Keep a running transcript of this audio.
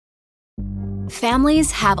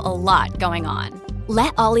Families have a lot going on.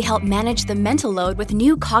 Let Ollie help manage the mental load with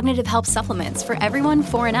new cognitive help supplements for everyone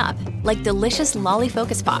 4 and up, like delicious Lolly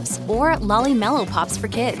Focus Pops or Lolly Mellow Pops for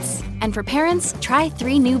kids. And for parents, try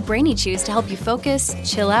 3 new Brainy Chews to help you focus,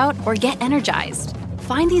 chill out, or get energized.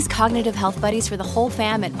 Find these cognitive health buddies for the whole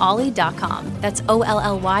fam at ollie.com. That's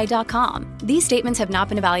OLLY.com. These statements have not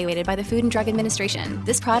been evaluated by the Food and Drug Administration.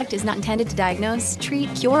 This product is not intended to diagnose,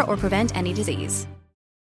 treat, cure, or prevent any disease.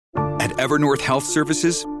 At Evernorth Health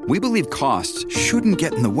Services, we believe costs shouldn't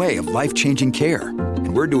get in the way of life-changing care,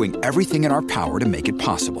 and we're doing everything in our power to make it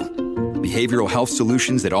possible. Behavioral health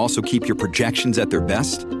solutions that also keep your projections at their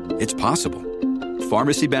best? It's possible.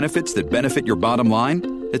 Pharmacy benefits that benefit your bottom line?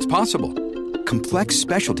 It's possible. Complex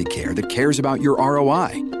specialty care that cares about your ROI?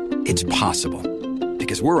 It's possible.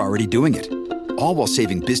 Because we're already doing it. All while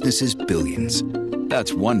saving businesses billions.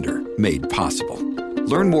 That's Wonder made possible.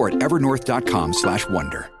 Learn more at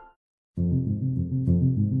evernorth.com/wonder.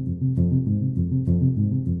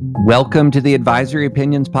 Welcome to the Advisory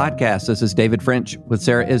Opinions Podcast. This is David French with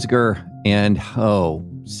Sarah Isger. And,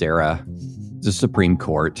 Sarah, the Supreme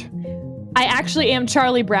Court. I actually am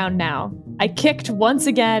Charlie Brown now. I kicked once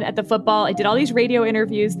again at the football. I did all these radio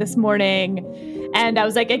interviews this morning. And I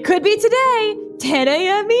was like, it could be today, 10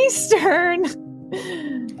 a.m. Eastern.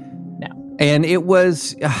 No. And it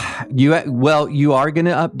was, you are going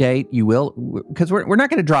to update. You will, because we're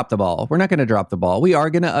not going to drop the ball. We're not going to drop the ball. We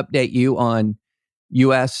are going to update you on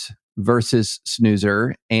U.S. versus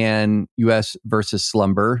snoozer and U.S. versus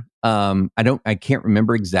slumber. I can't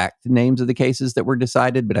remember exact names of the cases that were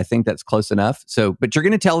decided, but I think that's close enough. So, but you're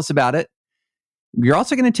going to tell us about it. You're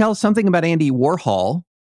also going to tell us something about Andy Warhol,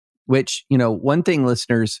 which, one thing,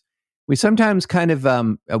 listeners, we sometimes kind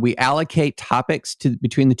of, we allocate topics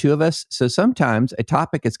between the two of us. So sometimes a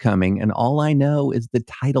topic is coming and all I know is the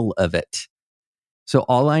title of it. So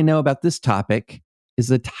all I know about this topic is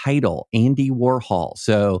the title, Andy Warhol.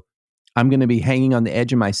 So I'm going to be hanging on the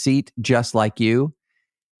edge of my seat, just like you.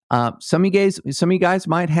 Some of you guys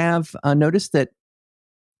might have noticed that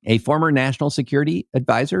a former national security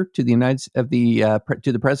advisor to the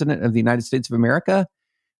to the President of the United States of America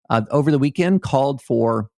over the weekend called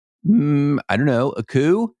for, a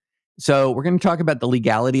coup. So we're going to talk about the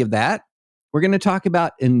legality of that. We're going to talk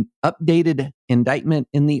about an updated indictment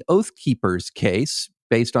in the Oath Keepers case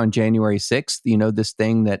based on January 6th. This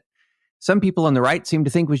thing that some people on the right seem to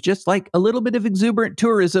think was just like a little bit of exuberant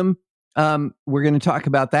tourism. We're going to talk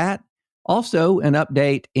about that. Also, an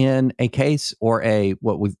update in a case or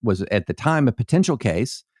what was at the time a potential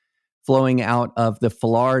case flowing out of the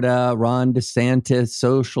Florida Ron DeSantis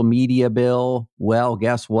social media bill. Well,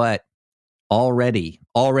 guess what? Already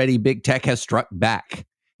big tech has struck back.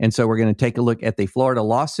 And so we're going to take a look at the Florida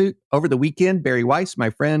lawsuit. Over the weekend, Barry Weiss,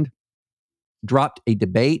 my friend, dropped a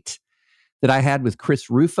debate that I had with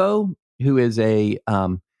Chris Rufo, who is a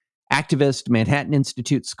activist, Manhattan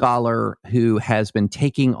Institute scholar who has been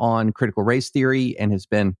taking on critical race theory and has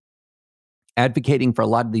been advocating for a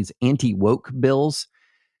lot of these anti-woke bills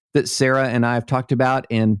that Sarah and I have talked about.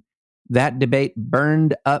 And that debate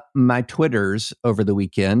burned up my Twitters over the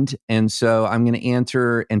weekend. And so I'm going to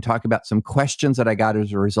answer and talk about some questions that I got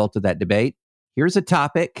as a result of that debate. Here's a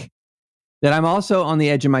topic that I'm also on the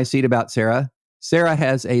edge of my seat about, Sarah. Sarah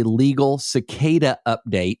has a legal cicada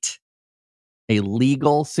update. Then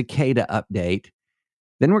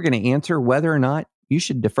we're going to answer whether or not you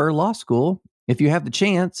should defer law school if you have the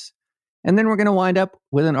chance. And then we're going to wind up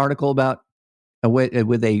with an article about,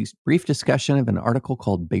 with a brief discussion of an article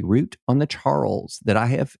called Beirut on the Charles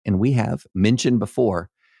that we have mentioned before.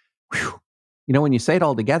 Whew. When you say it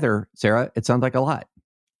all together, Sarah, it sounds like a lot.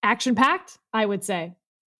 Action-packed, I would say.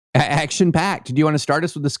 Action-packed. Do you want to start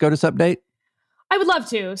us with the SCOTUS update? I would love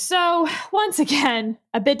to. So once again,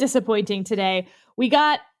 a bit disappointing today. We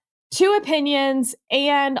got 2 opinions,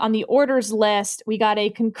 and on the orders list, we got a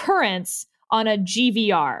concurrence on a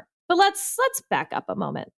GVR. But let's back up a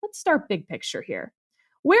moment. Let's start big picture here.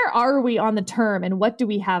 Where are we on the term and what do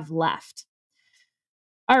we have left?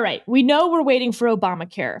 All right, we know we're waiting for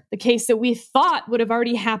Obamacare, the case that we thought would have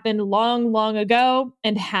already happened long, long ago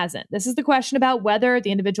and hasn't. This is the question about whether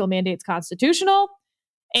the individual mandate's constitutional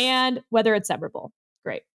and whether it's severable.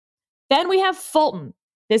 Great. Then we have Fulton.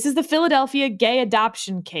 This is the Philadelphia gay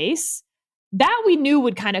adoption case. That we knew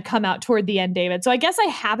would kind of come out toward the end, David. So I guess I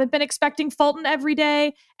haven't been expecting Fulton every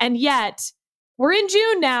day. And yet, we're in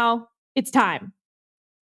June now. It's time.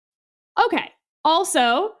 Okay.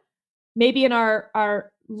 Also, maybe in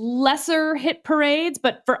our lesser hit parades,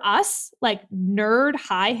 but for us, like nerd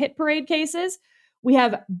high hit parade cases, We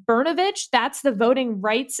have Brnovich. That's the Voting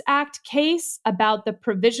Rights Act case about the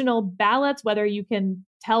provisional ballots, whether you can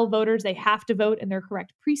tell voters they have to vote in their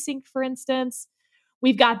correct precinct, for instance.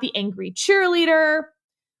 We've got the angry cheerleader.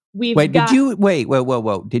 Did you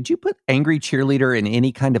whoa. Did you put angry cheerleader in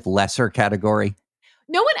any kind of lesser category?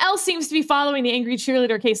 No one else seems to be following the angry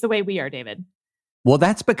cheerleader case the way we are, David. Well,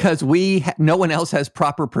 that's because no one else has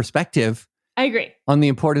proper perspective. I agree on the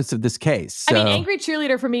importance of this case. So. I mean, angry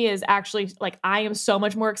cheerleader for me is actually like, I am so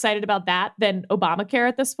much more excited about that than Obamacare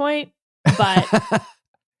at this point, but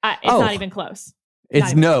it's not even close.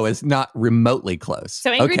 It's not remotely close.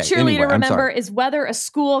 So angry cheerleader, remember, is whether a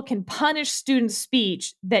school can punish student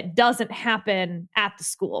speech that doesn't happen at the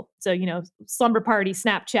school. So, slumber party,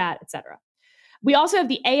 Snapchat, etc. We also have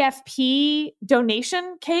the AFP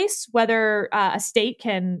donation case, whether a state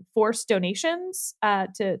can force donations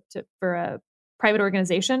for a private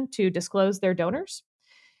organization to disclose their donors.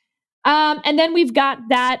 And then we've got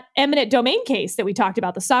that eminent domain case that we talked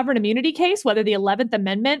about, the sovereign immunity case, whether the 11th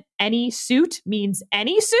Amendment, any suit means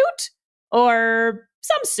any suit or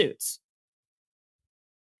some suits.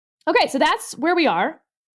 Okay, so that's where we are.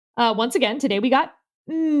 Once again, today we got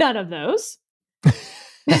none of those.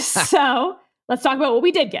 So let's talk about what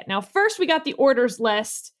we did get. Now, first we got the orders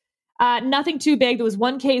list. Nothing too big. There was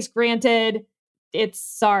one case granted.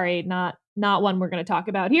 It's not one we're going to talk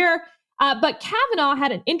about here. But Kavanaugh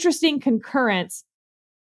had an interesting concurrence.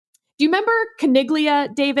 Do you remember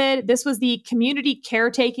Coniglia, David? This was the community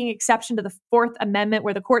caretaking exception to the Fourth Amendment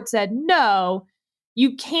where the court said, no,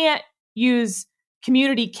 you can't use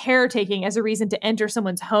community caretaking as a reason to enter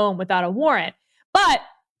someone's home without a warrant. But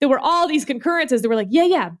there were all these concurrences that were like,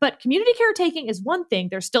 yeah, but community caretaking is one thing.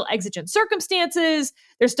 There's still exigent circumstances.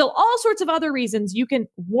 There's still all sorts of other reasons you can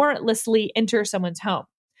warrantlessly enter someone's home.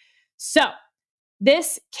 So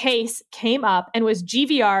this case came up and was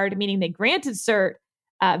GVR'd, meaning they granted cert,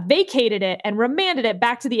 vacated it, and remanded it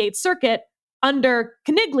back to the Eighth Circuit under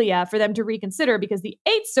Coniglia for them to reconsider because the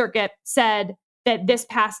Eighth Circuit said that this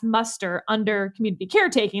passed muster under community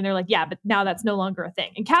caretaking. They're like, yeah, but now that's no longer a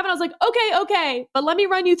thing. And Kavanaugh's like, okay, but let me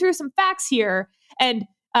run you through some facts here. And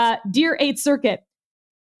dear Eighth Circuit,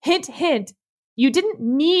 hint, hint, you didn't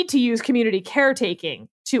need to use community caretaking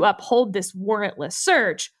to uphold this warrantless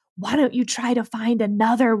search. Why don't you try to find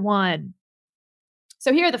another one?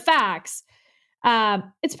 So here are the facts.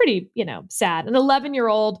 It's pretty, sad. An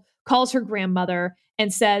 11-year-old calls her grandmother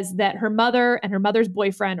and says that her mother and her mother's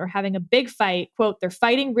boyfriend are having a big fight. Quote, they're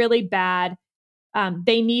fighting really bad.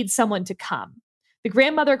 They need someone to come. The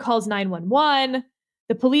grandmother calls 911.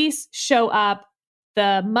 The police show up.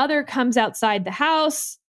 The mother comes outside the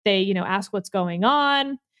house. They, ask what's going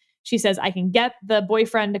on. She says, I can get the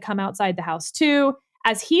boyfriend to come outside the house too.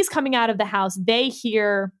 As he's coming out of the house, they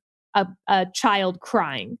hear a child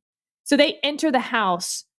crying. So they enter the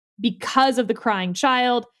house because of the crying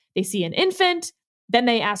child. They see an infant. Then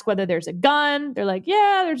they ask whether there's a gun. They're like,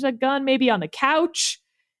 yeah, there's a gun maybe on the couch.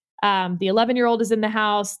 The 11-year-old is in the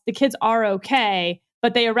house. The kids are okay,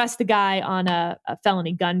 but they arrest the guy on a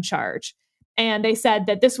felony gun charge. And they said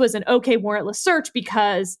that this was an okay warrantless search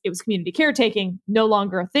because it was community caretaking, no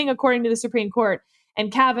longer a thing according to the Supreme Court.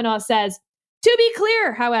 And Kavanaugh says, to be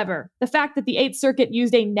clear, however, the fact that the Eighth Circuit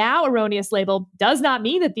used a now erroneous label does not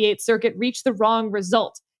mean that the Eighth Circuit reached the wrong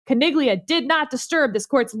result. Coniglia did not disturb this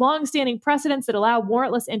court's longstanding precedents that allow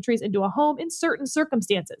warrantless entries into a home in certain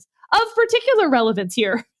circumstances. Of particular relevance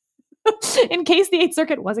here, in case the Eighth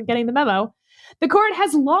Circuit wasn't getting the memo, the court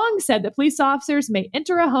has long said that police officers may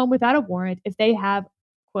enter a home without a warrant if they have,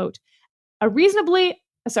 quote,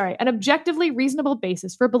 an objectively reasonable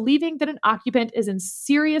basis for believing that an occupant is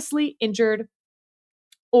seriously injured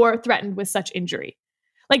or threatened with such injury.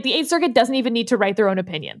 Like the Eighth Circuit doesn't even need to write their own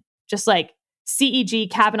opinion. Just like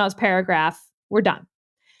CEG Kavanaugh's paragraph, we're done.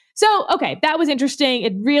 So, okay, that was interesting.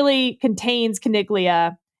 It really contains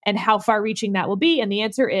Coniglia and how far-reaching that will be. And the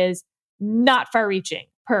answer is not far-reaching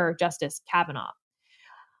per Justice Kavanaugh.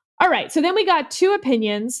 All right, so then we got two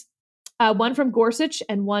opinions, one from Gorsuch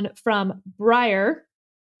and one from Breyer.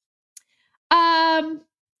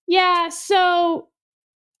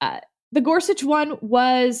 The Gorsuch one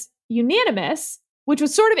was unanimous, which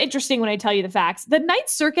was sort of interesting when I tell you the facts. The Ninth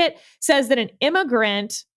Circuit says that an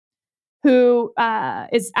immigrant who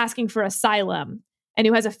is asking for asylum and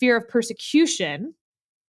who has a fear of persecution,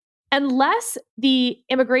 unless the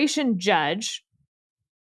immigration judge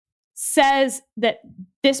says that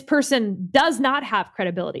this person does not have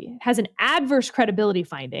credibility, has an adverse credibility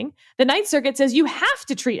finding, the Ninth Circuit says you have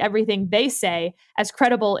to treat everything they say as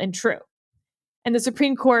credible and true. And the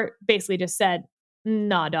Supreme Court basically just said,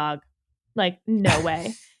 nah, dog, like, no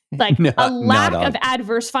way. Like No, a lack not of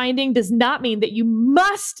adverse finding does not mean that you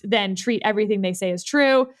must then treat everything they say as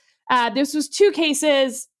true. This was 2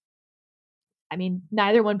 cases. I mean,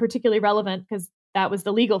 neither one particularly relevant because that was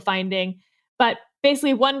the legal finding. But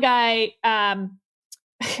basically one guy, I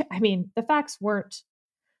mean, the facts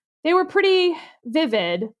they were pretty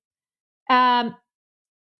vivid.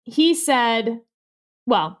 He said,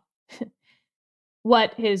 well,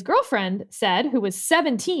 what his girlfriend said, who was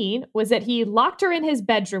 17, was that he locked her in his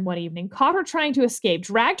bedroom one evening, caught her trying to escape,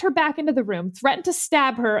 dragged her back into the room, threatened to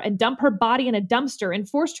stab her and dump her body in a dumpster, and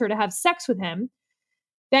forced her to have sex with him.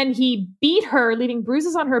 Then he beat her, leaving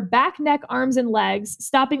bruises on her back, neck, arms, and legs,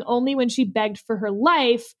 stopping only when she begged for her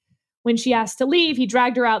life. When she asked to leave, he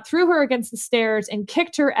dragged her out, threw her against the stairs, and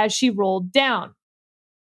kicked her as she rolled down.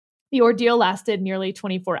 The ordeal lasted nearly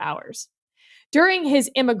 24 hours. During his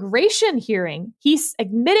immigration hearing, he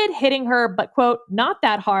admitted hitting her, but, quote, not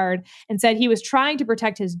that hard, and said he was trying to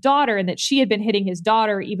protect his daughter and that she had been hitting his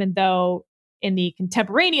daughter, even though in the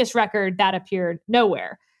contemporaneous record that appeared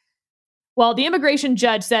nowhere. Well, the immigration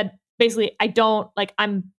judge said, basically, I don't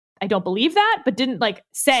believe that, but didn't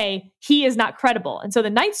say he is not credible. And so the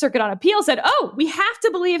Ninth Circuit on appeal said, oh, we have to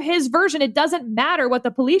believe his version. It doesn't matter what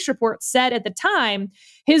the police report said at the time.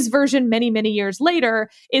 His version many, many years later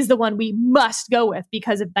is the one we must go with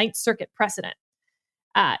because of Ninth Circuit precedent.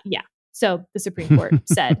 So the Supreme Court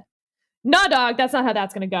said, nah, dog, that's not how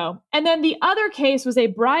that's going to go. And then the other case was a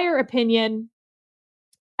Breyer opinion.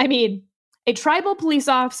 I mean, a tribal police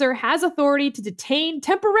officer has authority to detain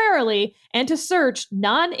temporarily and to search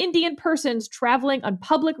non-Indian persons traveling on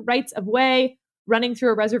public rights of way running through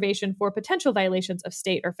a reservation for potential violations of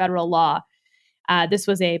state or federal law. This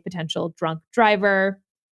was a potential drunk driver.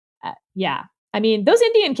 I mean, those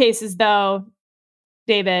Indian cases, though,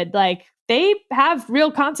 David, they have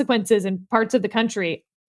real consequences in parts of the country.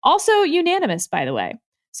 Also unanimous, by the way.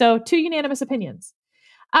 So 2 unanimous opinions.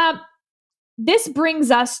 This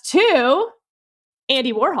brings us to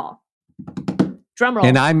Andy Warhol. Drumroll.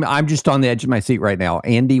 And I'm just on the edge of my seat right now.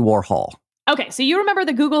 Andy Warhol. Okay, so you remember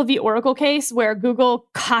the Google v. Oracle case where Google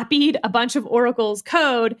copied a bunch of Oracle's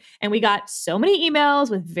code, and we got so many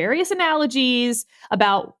emails with various analogies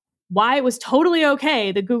about why it was totally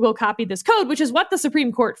okay that Google copied this code, which is what the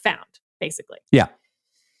Supreme Court found, basically. Yeah.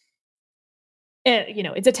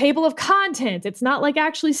 It's a table of contents. It's not like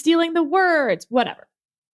actually stealing the words, whatever.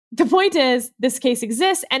 The point is, this case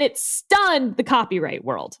exists, and it stunned the copyright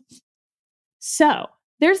world. So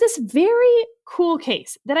there's this very cool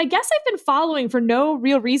case that I guess I've been following for no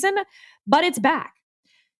real reason, but it's back.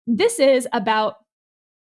 This is about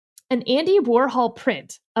an Andy Warhol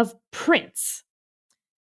print of Prince.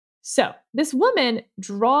 So this woman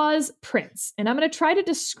draws Prince, and I'm going to try to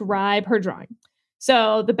describe her drawing.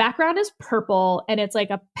 So the background is purple, and it's like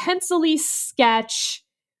a pencil-y sketch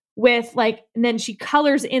with and then she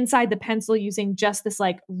colors inside the pencil using just this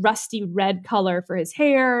rusty red color for his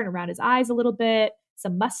hair and around his eyes a little bit,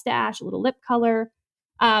 some mustache, a little lip color.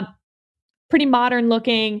 Pretty modern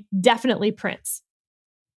looking, definitely Prince.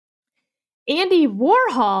 Andy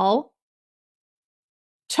Warhol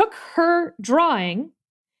took her drawing,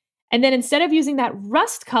 and then instead of using that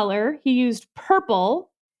rust color, he used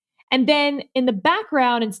purple. And then in the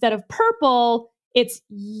background, instead of purple, it's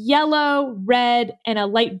yellow, red, and a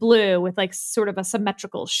light blue with sort of a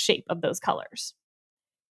symmetrical shape of those colors.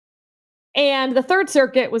 And the Third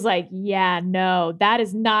Circuit was like, yeah, no, that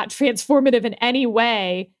is not transformative in any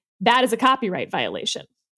way. That is a copyright violation.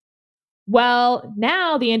 Well,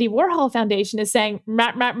 now the Andy Warhol Foundation is saying,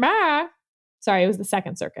 sorry, it was the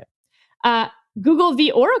Second Circuit. Google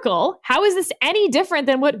v. Oracle, how is this any different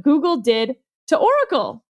than what Google did to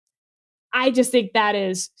Oracle? I just think that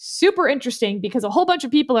is super interesting because a whole bunch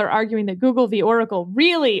of people are arguing that Google v. Oracle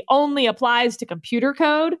really only applies to computer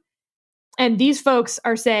code. And these folks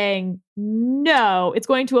are saying, no, it's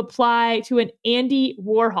going to apply to an Andy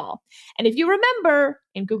Warhol. And if you remember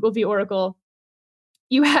in Google v. Oracle,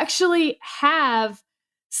 you actually have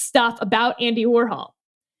stuff about Andy Warhol.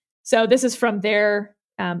 So this is from their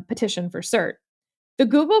petition for cert. The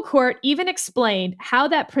Google court even explained how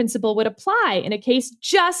that principle would apply in a case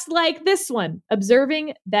just like this one,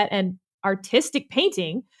 observing that an artistic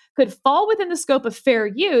painting could fall within the scope of fair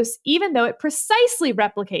use, even though it precisely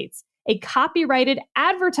replicates a copyrighted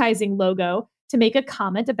advertising logo to make a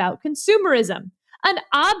comment about consumerism. An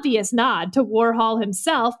obvious nod to Warhol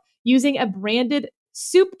himself using a branded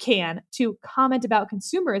soup can to comment about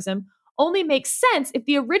consumerism only makes sense if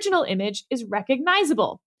the original image is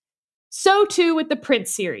recognizable. So too with the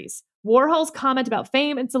Prince series. Warhol's comment about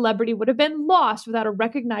fame and celebrity would have been lost without a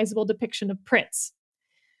recognizable depiction of Prince.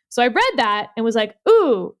 So I read that and was like,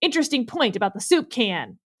 ooh, interesting point about the soup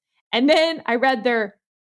can. And then I read their,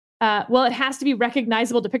 well, it has to be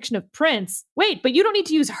recognizable depiction of Prince. Wait, but you don't need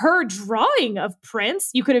to use her drawing of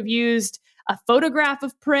Prince. You could have used a photograph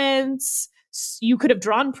of Prince. You could have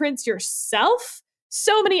drawn Prince yourself.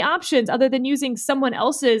 So many options other than using someone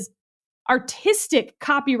else's artistic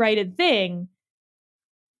copyrighted thing.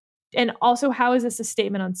 And also, how is this a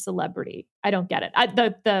statement on celebrity? I don't get it.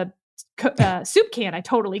 The soup can, I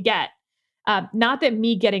totally get. Not that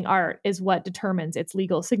me getting art is what determines its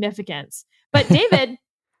legal significance. But David,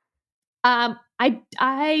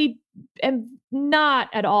 I am not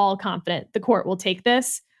at all confident the court will take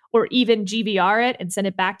this or even GVR it and send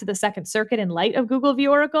it back to the Second Circuit in light of Google v.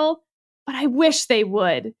 Oracle. But I wish they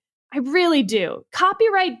would. I really do.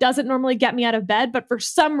 Copyright doesn't normally get me out of bed, but for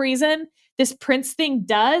some reason, this Prince thing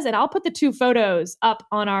does. And I'll put the 2 photos up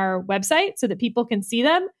on our website so that people can see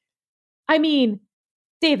them. I mean,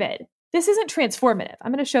 David, this isn't transformative.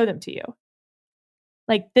 I'm going to show them to you.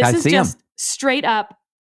 Like, this is just straight up,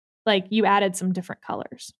 like, you added some different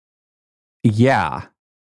colors. Yeah.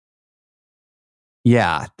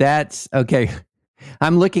 Yeah, that's okay.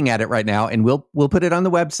 I'm looking at it right now, and we'll put it on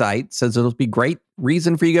the website. So it'll be great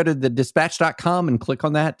reason for you to go to the dispatch.com and click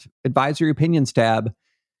on that advisory opinions tab.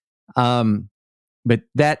 But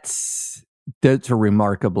those are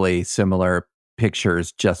remarkably similar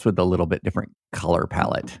pictures, just with a little bit different color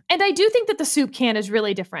palette. And I do think that the soup can is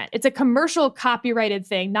really different. It's a commercial copyrighted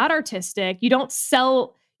thing, not artistic. You don't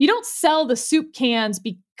sell the soup cans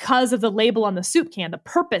because of the label on the soup can. The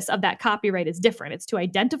purpose of that copyright is different. It's to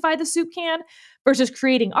identify the soup can versus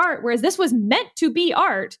creating art, whereas this was meant to be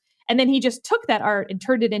art, and then he just took that art and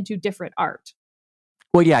turned it into different art.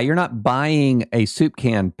 Well, yeah, you're not buying a soup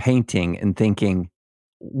can painting and thinking,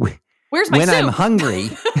 where's my when soup? I'm hungry.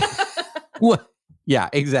 Yeah,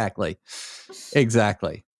 exactly.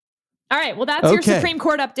 Exactly. All right. Well, that's your Supreme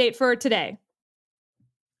Court update for today.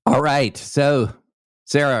 All right. So,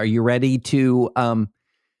 Sarah, are you ready to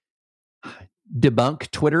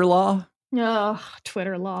debunk Twitter law? Oh,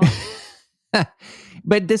 Twitter law.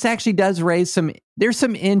 But this actually does raise there's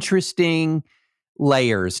some interesting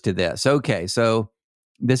layers to this. Okay, so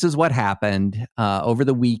this is what happened over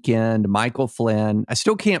the weekend. Michael Flynn, I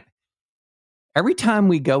still can't, every time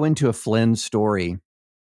we go into a Flynn story,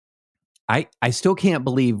 I still can't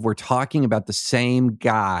believe we're talking about the same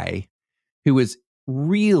guy who was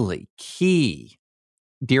really key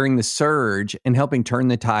during the surge and helping turn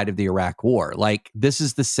the tide of the Iraq war. Like, this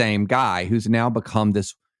is the same guy who's now become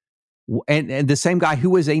this, and the same guy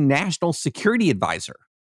who was a national security advisor.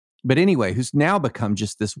 But anyway, who's now become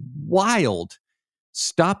just this wild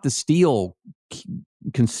stop the steal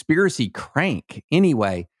conspiracy crank.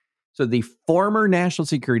 Anyway, so the former national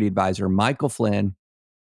security advisor, Michael Flynn,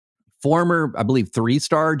 former, I believe,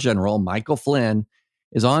 3-star general Michael Flynn,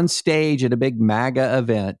 is on stage at a big MAGA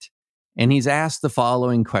event, and he's asked the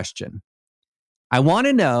following question. I want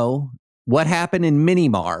to know what happened in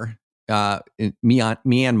Myanmar.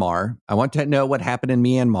 Myanmar. I want to know what happened in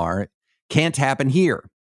Myanmar. Can't happen here.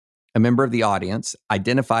 A member of the audience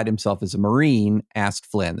identified himself as a Marine, asked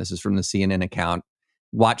Flynn. This is from the CNN account. I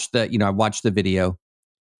watched the video.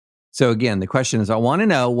 So again, the question is, I want to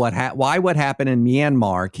know why what happened in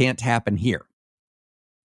Myanmar can't happen here.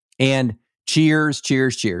 And cheers,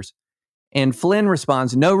 cheers, cheers. And Flynn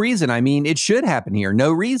responds, no reason. I mean, it should happen here.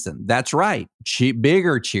 No reason. That's right.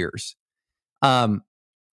 Bigger cheers.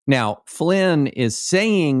 Now, Flynn is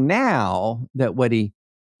saying now that what he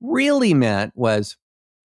really meant was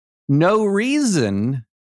no reason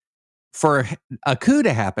for a coup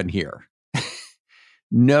to happen here.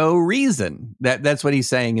 No reason. That's what he's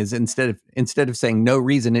saying is instead of saying no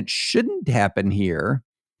reason it shouldn't happen here,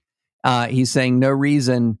 he's saying no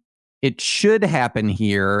reason it should happen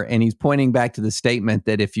here. And he's pointing back to the statement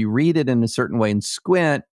that if you read it in a certain way and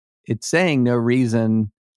squint, it's saying no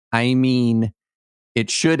reason. I mean, it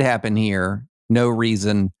should happen here. No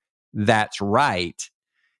reason. That's right.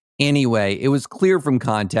 Anyway, it was clear from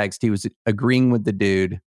context he was agreeing with the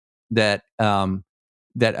dude that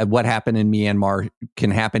that what happened in Myanmar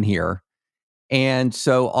can happen here. And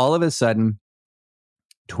so all of a sudden,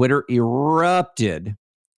 Twitter erupted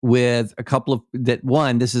with a couple of that.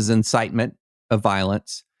 One, this is incitement of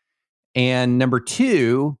violence, and number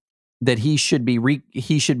two, that he should be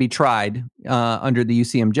tried under the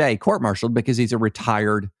UCMJ court-martialed because he's a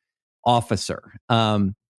retired officer.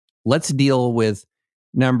 Let's deal with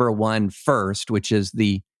number one first, which is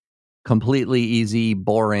the completely easy,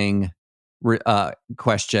 boring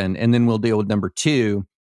question, and then we'll deal with number two,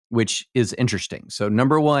 which is interesting. So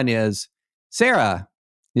number one is, Sarah,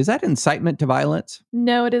 is that incitement to violence?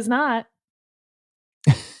 No, it is not.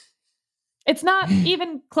 It's not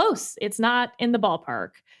even close. It's not in the ballpark.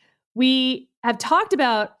 We have talked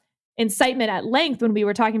about incitement at length when we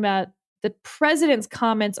were talking about the president's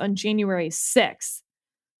comments on January 6th,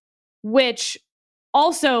 which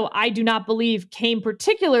also I do not believe came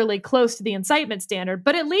particularly close to the incitement standard,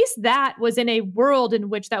 but at least that was in a world in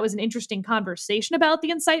which that was an interesting conversation about the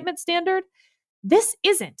incitement standard. This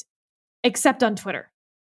isn't, except on Twitter.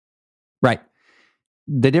 Right.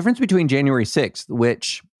 The difference between January 6th,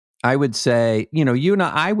 which I would say, you and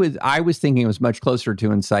I was thinking it was much closer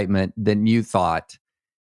to incitement than you thought.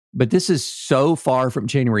 But this is so far from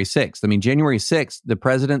January 6th. I mean, January 6th, the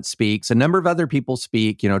president speaks, a number of other people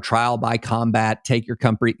speak, trial by combat, take your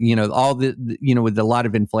country, all with a lot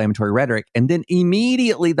of inflammatory rhetoric. And then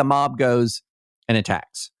immediately the mob goes and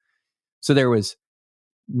attacks. So there was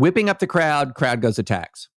whipping up the crowd goes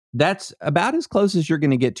attacks. That's about as close as you're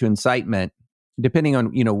going to get to incitement, depending on,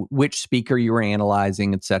 which speaker you were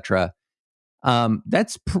analyzing, et cetera.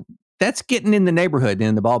 That's getting in the neighborhood,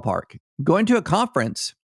 in the ballpark. Going to a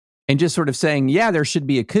conference and just sort of saying, yeah, there should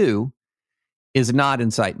be a coup is not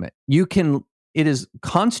incitement. It is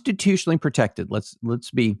constitutionally protected.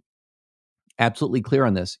 Let's be absolutely clear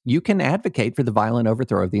on this. You can advocate for the violent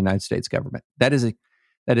overthrow of the United States government. That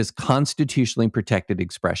is constitutionally protected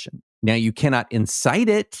expression. Now, you cannot incite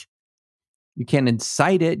it. You can't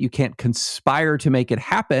incite it. You can't conspire to make it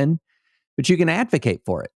happen, but you can advocate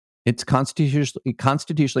for it. It's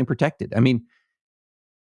constitutionally protected. I mean,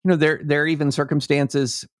 there are even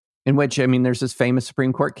circumstances in which, there's this famous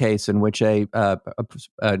Supreme Court case in which an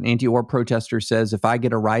anti-war protester says, if I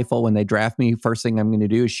get a rifle when they draft me, first thing I'm going to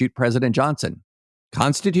do is shoot President Johnson.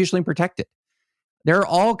 Constitutionally protected. There are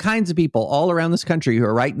all kinds of people all around this country who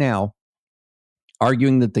are right now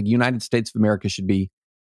arguing that the United States of America should be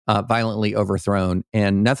violently overthrown,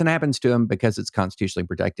 and nothing happens to them because it's constitutionally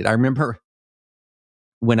protected. I remember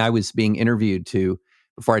when I was being interviewed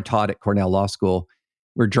before I taught at Cornell Law School,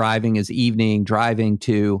 we're driving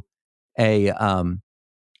to a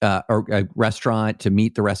restaurant to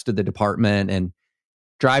meet the rest of the department, and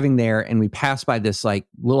driving there, and we passed by this like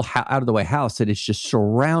little out of the way house that is just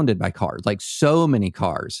surrounded by cars, like so many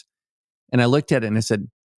cars. And I looked at it and I said,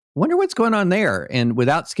 wonder what's going on there. And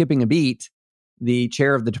without skipping a beat, the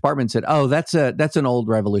chair of the department said, oh, that's an old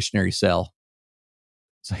revolutionary cell.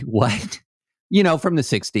 It's like, what? From the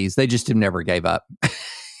 60s, they just never gave up.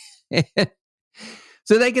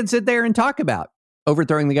 So they can sit there and talk about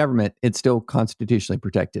overthrowing the government. It's still constitutionally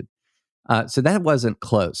protected. So that wasn't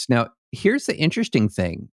close. Now, here's the interesting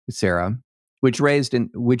thing, Sarah, which raised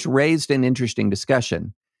an interesting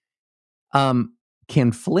discussion.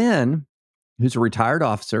 Can Flynn, who's a retired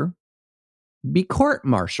officer, be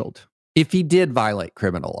court-martialed if he did violate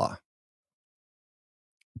criminal law?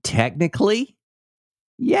 Technically,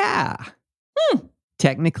 yeah.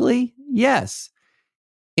 Technically, yes.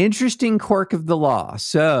 Interesting quirk of the law.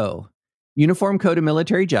 So, Uniform Code of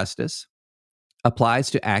Military Justice applies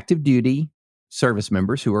to active duty service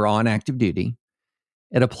members who are on active duty.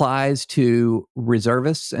 It applies to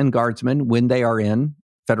reservists and guardsmen when they are in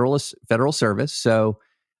federal service. So,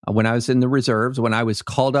 when I was in the reserves, when I was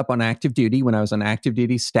called up on active duty, when I was on active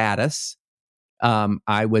duty status,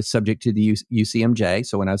 I was subject to the UCMJ.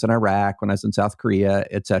 So when I was in Iraq, when I was in South Korea,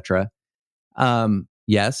 et cetera.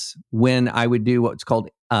 Yes, when I would do what's called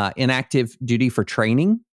inactive duty for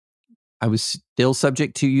training, I was still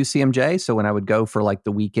subject to UCMJ. So when I would go for like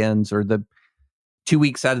the weekends or the 2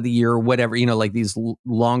 weeks out of the year or whatever, like these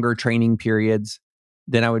longer training periods,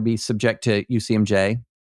 then I would be subject to UCMJ.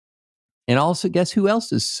 And also, guess who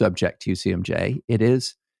else is subject to UCMJ? It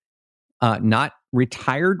is not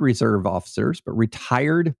retired reserve officers, but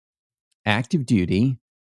retired active duty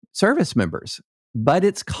service members. But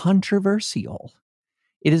it's controversial.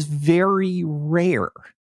 It is very rare,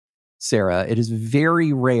 Sarah. It is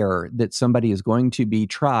very rare that somebody is going to be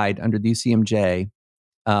tried under the UCMJ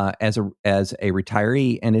as a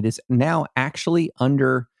retiree, and it is now actually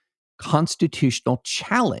under constitutional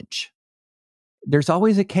challenge. There's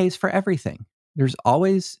always a case for everything. There's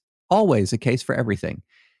always a case for everything.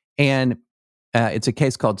 And it's a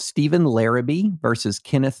case called Stephen Larrabee versus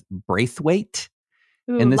Kenneth Braithwaite.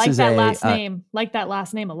 Ooh, and this like is that last name. Like that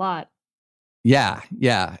last name a lot. Yeah.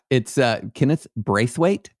 It's Kenneth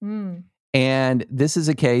Braithwaite. And this is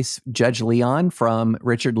a case, Richard Leon from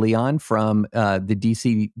the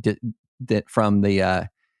DC, from the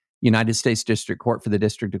United States District Court for the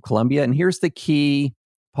District of Columbia. And here's the key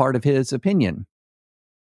part of his opinion.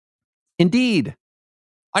 Indeed,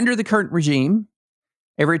 under the current regime,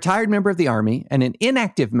 a retired member of the Army and an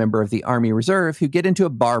inactive member of the Army Reserve who get into a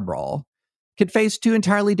bar brawl could face two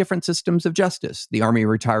entirely different systems of justice. The Army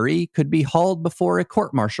retiree could be hauled before a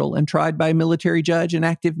court-martial and tried by a military judge and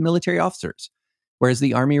active military officers. whereas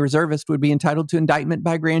the Army reservist would be entitled to indictment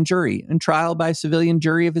by grand jury and trial by a civilian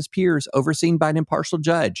jury of his peers overseen by an impartial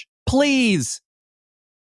judge. Please.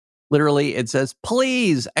 Literally, it says,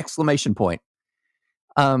 please, exclamation point.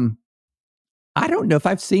 I don't know if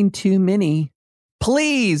I've seen too many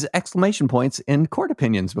please, exclamation points in court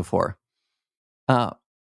opinions before.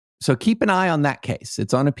 So keep an eye on that case.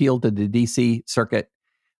 It's on appeal to the D.C. Circuit.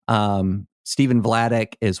 Stephen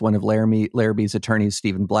Vladeck is one of Larrabee's attorneys.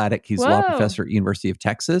 Stephen Vladeck, he's a law professor at University of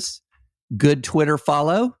Texas. Good Twitter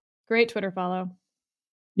follow. Great Twitter follow.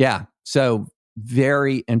 Yeah. So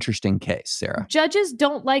very interesting case, Sarah. Judges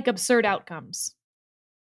don't like absurd outcomes.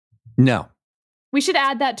 No. We should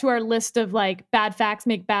add that to our list of like bad facts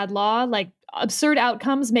make bad law. Like absurd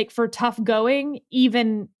outcomes make for tough going,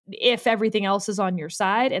 even if everything else is on your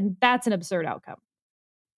side. And that's an absurd outcome.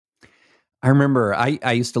 I remember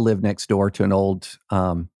I used to live next door to an old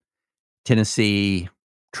Tennessee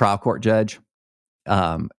trial court judge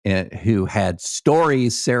who had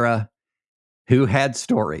stories, Sarah, who had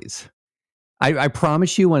stories. I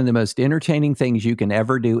promise you, one of the most entertaining things you can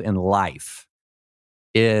ever do in life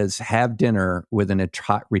is have dinner with an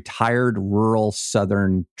retired rural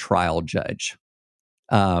Southern trial judge.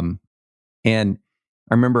 And I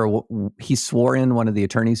remember he swore in one of the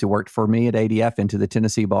attorneys who worked for me at ADF into the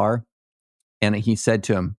Tennessee bar. And he said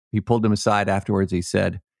to him, he pulled him aside afterwards. He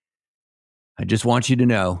said, I just want you to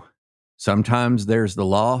know, sometimes there's the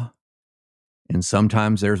law and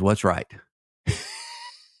sometimes there's what's right. I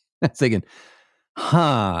was thinking,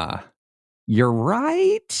 you're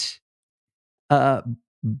right.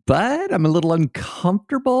 But I'm a little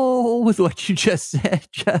uncomfortable with what you just said,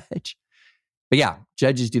 Judge. But yeah,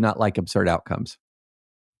 judges do not like absurd outcomes.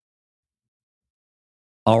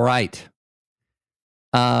 All right.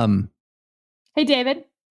 Hey, David.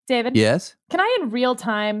 Yes? Can I in real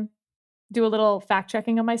time do a little fact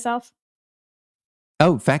checking on myself?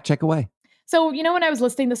 Oh, fact check away. So, you know, when I was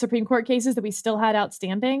listing the Supreme Court cases that we still had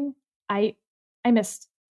outstanding, I missed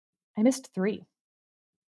 3.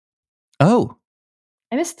 Oh.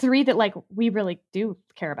 I missed 3 that like we really do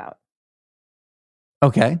care about.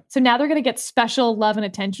 Okay. So now they're going to get special love and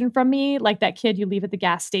attention from me, like that kid you leave at the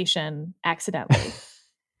gas station accidentally.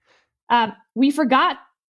 We forgot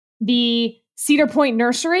the Cedar Point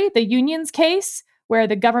Nursery, the union's case, where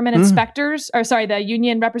the government the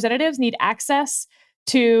union representatives need access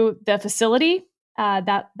to the facility.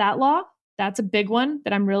 That law, that's a big one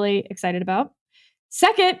that I'm really excited about.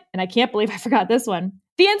 Second, and I can't believe I forgot this one,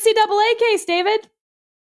 the NCAA case, David.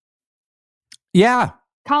 Yeah.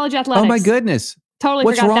 College athletics. Oh my goodness. Totally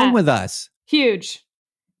What's forgot wrong that. with us? Huge.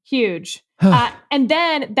 And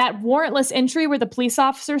then that warrantless entry where the police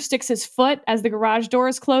officer sticks his foot as the garage door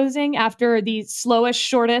is closing after the slowest,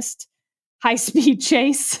 shortest, high-speed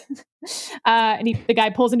chase. And the guy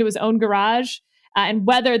pulls into his own garage. And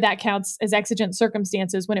whether that counts as exigent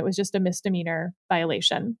circumstances when it was just a misdemeanor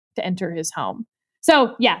violation to enter his home.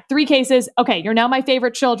 So yeah, 3 cases. Okay, you're now my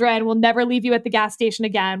favorite children. We'll never leave you at the gas station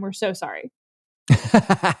again. We're so sorry.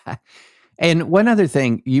 And one other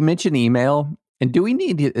thing, you mentioned email. And do we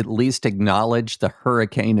need to at least acknowledge the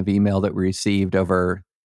hurricane of email that we received over,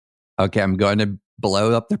 okay, I'm going to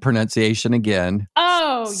blow up the pronunciation again.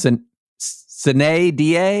 Oh. Sine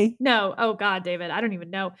DA? No. Oh, God, David. I don't even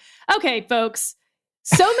know. Okay, folks.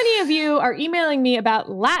 So many of you are emailing me about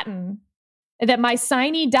Latin, that my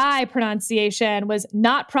sine die pronunciation was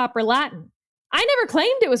not proper Latin. I never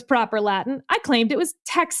claimed it was proper Latin. I claimed it was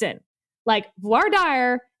Texan. Like voir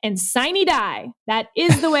dire and sine die. That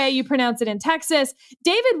is the way you pronounce it in Texas.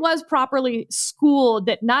 David was properly schooled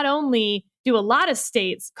that not only do a lot of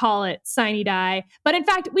states call it sine die, but in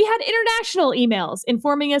fact, we had international emails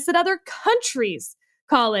informing us that other countries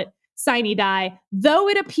call it sine die, though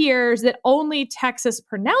it appears that only Texas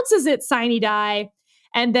pronounces it sine die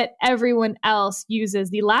and that everyone else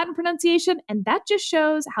uses the Latin pronunciation. And that just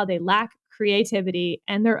shows how they lack creativity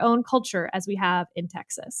and their own culture as we have in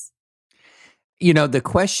Texas. You know, the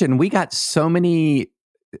question, we got so many,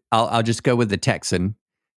 I'll just go with the Texan,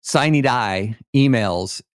 sine die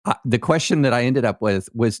emails. The question that I ended up with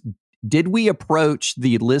was, did we approach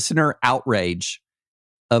the listener outrage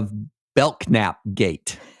of Belknap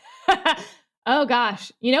Gate? Oh,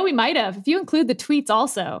 gosh. You know, we might have. If you include the tweets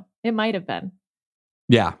also, it might have been.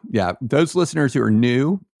 Yeah. Those listeners who are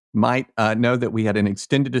new might know that we had an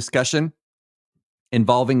extended discussion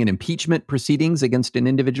involving an impeachment proceedings against an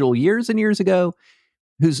individual years and years ago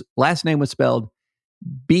whose last name was spelled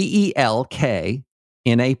Belknap.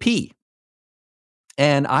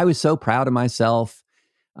 And I was so proud of myself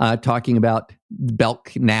talking about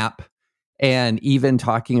Belknap and even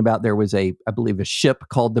talking about there was I believe a ship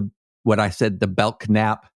called the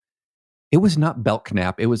Belknap It was not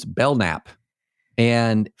Belknap. It was Belknap.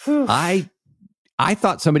 And I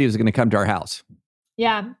thought somebody was going to come to our house.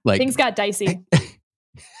 Yeah. Like, things got dicey.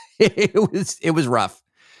 it was rough.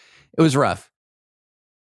 It was rough.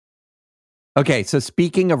 Okay. So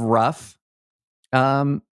speaking of rough,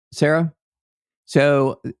 Sarah,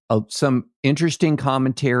 so some interesting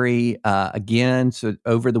commentary again. So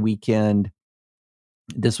over the weekend,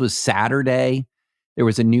 this was Saturday. There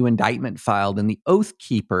was a new indictment filed in the Oath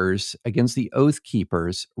Keepers against the Oath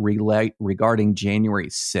Keepers regarding January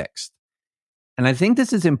 6th. And I think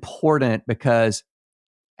this is important because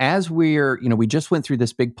as we just went through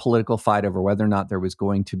this big political fight over whether or not there was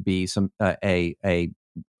going to be some a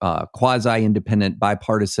quasi-independent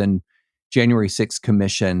bipartisan January 6th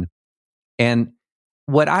commission. And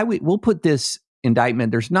we'll put this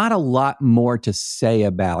indictment, there's not a lot more to say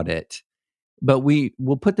about it, but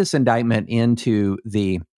we'll put this indictment into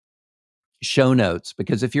the show notes,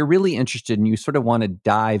 because if you're really interested and you sort of want to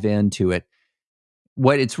dive into it,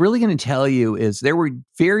 what it's really going to tell you is there were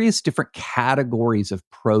various different categories of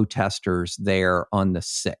protesters there on the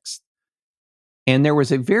 6th. And there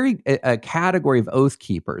was a category of Oath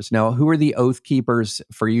Keepers. Now, who are the Oath Keepers?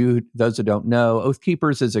 For you, those who don't know, Oath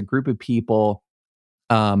Keepers is a group of people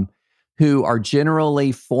who are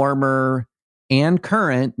generally former and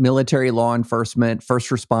current military, law enforcement, first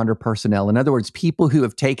responder personnel. In other words, people who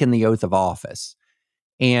have taken the oath of office.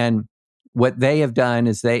 And what they have done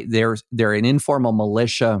is they're an informal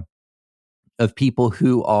militia of people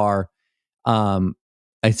who are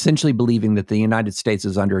essentially believing that the United States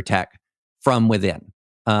is under attack from within.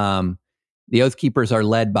 The Oath Keepers are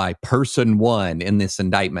led by Person One in this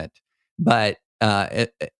indictment. But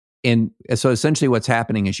and so essentially what's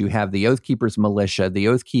happening is you have the Oath Keepers militia. The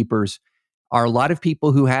Oath Keepers are a lot of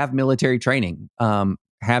people who have military training,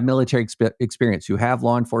 have military experience, who have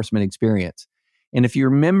law enforcement experience. And if you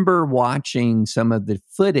remember watching some of the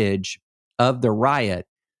footage of the riot,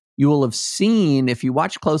 you will have seen, if you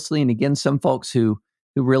watch closely, and again, some folks who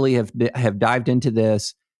really have dived into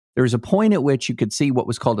this, there's a point at which you could see what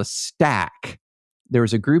was called a stack. There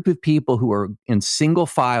was a group of people who were in single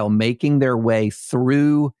file making their way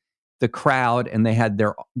through the crowd, and they had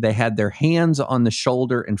their hands on the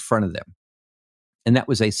shoulder in front of them. And that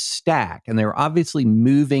was a stack. And they were obviously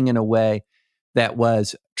moving in a way that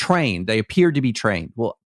was trained. They appeared to be trained.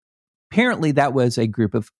 Well, apparently that was a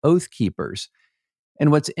group of Oath Keepers.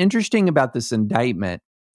 And what's interesting about this indictment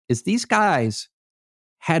is these guys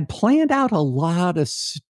had planned out a lot of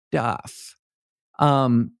stuff.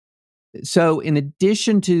 So in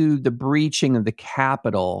addition to the breaching of the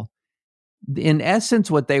Capitol, in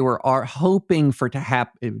essence, what they are hoping for to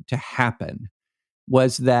happen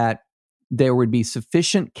was that there would be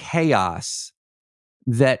sufficient chaos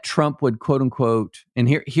that Trump would, quote unquote, and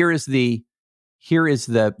here is the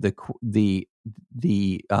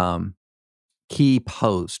key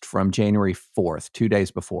post from January 4th, 2 days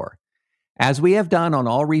before. As we have done on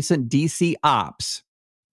all recent DC ops,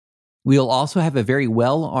 we'll also have a very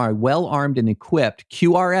well-armed and equipped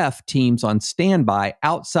QRF teams on standby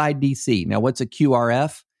outside DC. Now, what's a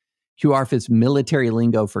QRF? QRF is military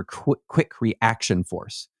lingo for quick reaction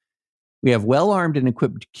force. We have well-armed and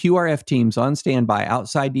equipped QRF teams on standby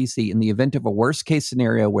outside DC in the event of a worst-case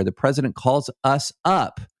scenario where the president calls us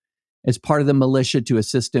up as part of the militia to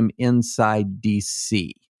assist him inside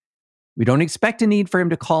DC. We don't expect a need for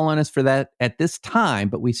him to call on us for that at this time,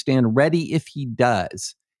 but we stand ready if he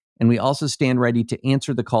does. And we also stand ready to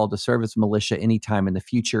answer the call to serve as militia anytime in the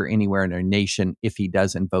future, anywhere in our nation, if he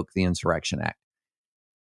does invoke the Insurrection Act.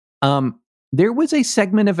 There was a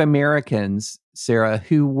segment of Americans, Sarah,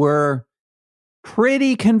 who were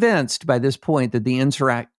pretty convinced by this point that the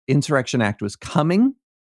Insurrection Act was coming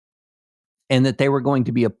and that they were going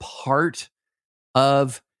to be a part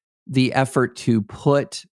of the effort to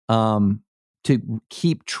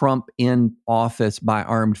keep Trump in office by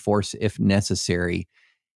armed force if necessary.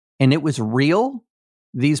 And it was real.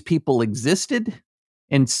 These people existed,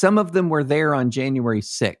 and some of them were there on January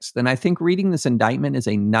 6th. And I think reading this indictment is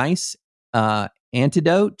a nice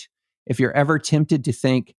antidote if you're ever tempted to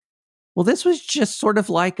think, well, this was just sort of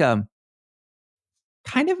like it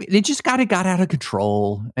just got out of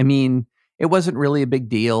control. I mean, it wasn't really a big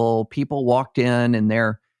deal. People walked in and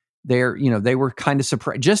they were kind of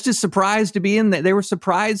surprised, just as surprised to be in there. They were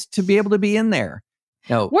surprised to be able to be in there.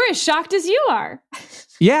 No, we're as shocked as you are.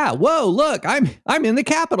 Yeah. Whoa, look, I'm in the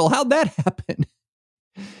Capitol. How'd that happen?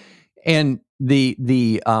 And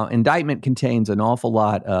the indictment contains an awful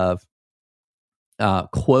lot of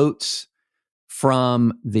quotes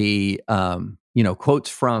from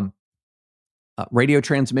radio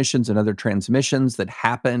transmissions and other transmissions that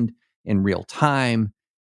happened in real time.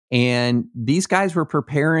 And these guys were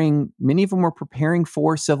preparing, many of them were preparing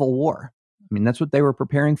for civil war. I mean, that's what they were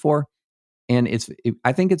preparing for. And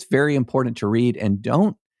I think it's very important to read and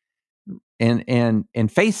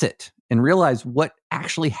face it and realize what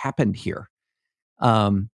actually happened here.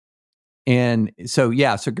 And so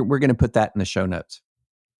we're going to put that in the show notes.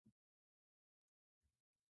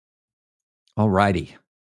 All righty.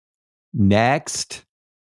 Next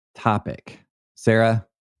topic. Sarah,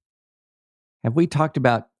 have we talked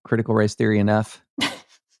about critical race theory enough?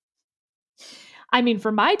 I mean,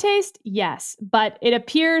 for my taste, yes, but it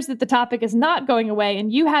appears that the topic is not going away.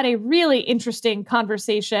 And you had a really interesting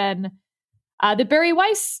conversation that Barry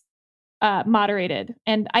Weiss moderated,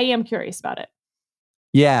 and I am curious about it.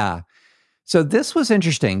 Yeah. So this was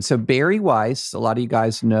interesting. So Barry Weiss, a lot of you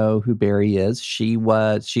guys know who Barry is. She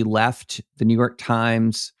left the New York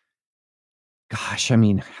Times. Gosh, I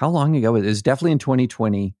mean, how long ago? It was definitely in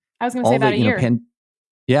 2020. I was going to say about a year.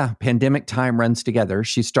 Pandemic time runs together.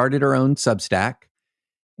 She started her own Substack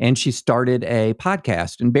and she started a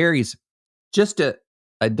podcast. And Barry's just a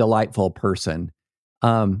delightful person.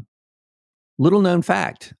 Little known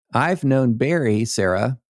fact, I've known Barry,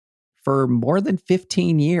 Sarah, for more than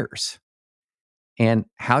 15 years. And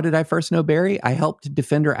how did I first know Barry? I helped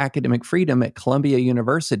defend her academic freedom at Columbia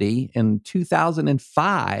University in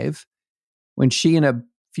 2005 when she and a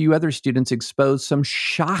few other students exposed some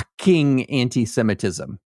shocking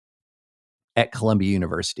anti-Semitism at Columbia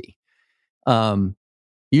University.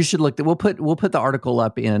 You should look. We'll put the article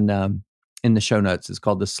up in the show notes. It's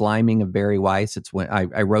called "The Sliming of Barry Weiss." It's when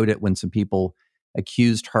I wrote it when some people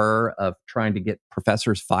accused her of trying to get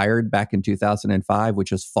professors fired back in 2005,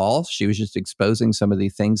 which is false. She was just exposing some of the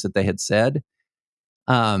things that they had said.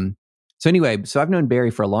 So I've known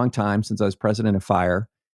Barry for a long time, since I was president of FIRE.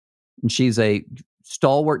 And she's a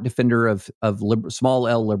stalwart defender of small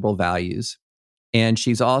L liberal values. And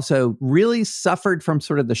she's also really suffered from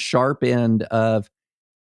sort of the sharp end of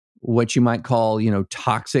what you might call,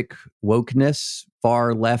 toxic wokeness,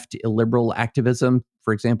 far left illiberal activism,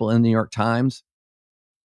 for example, in the New York Times.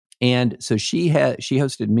 And so she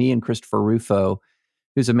hosted me and Christopher Rufo,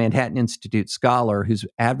 who's a Manhattan Institute scholar who's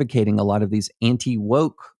advocating a lot of these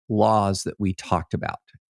anti-woke laws that we talked about.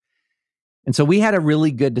 And so we had a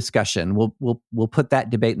really good discussion. We'll put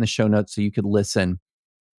that debate in the show notes so you could listen.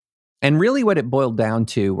 And really what it boiled down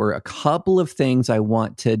to were a couple of things I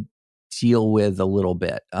want to deal with a little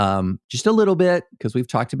bit. Just a little bit, because we've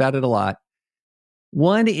talked about it a lot.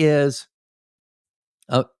 One is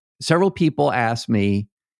several people asked me,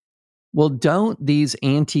 well, don't these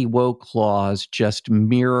anti-woke laws just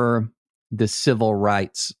mirror the civil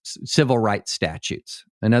rights statutes?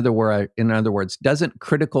 In other words, doesn't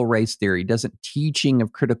teaching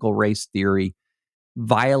of critical race theory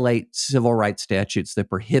violate civil rights statutes that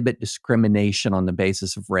prohibit discrimination on the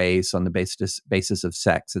basis of race, on the basis of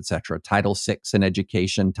sex, etc.? Title VI in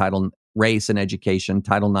education, race in education,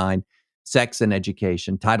 Title IX, sex in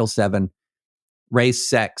education, Title VII, race,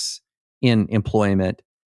 sex in employment.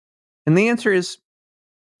 And the answer is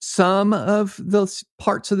some of those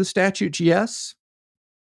parts of the statute, yes.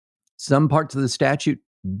 Some parts of the statute,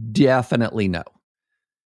 definitely no.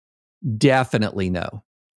 Definitely no.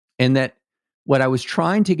 And that what I was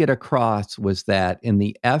trying to get across was that in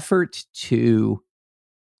the effort to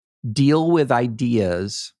deal with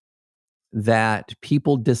ideas that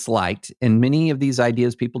people disliked, and many of these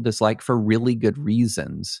ideas people dislike for really good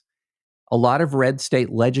reasons, a lot of red state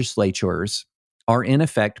legislatures are in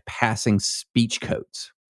effect passing speech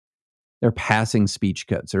codes. They're passing speech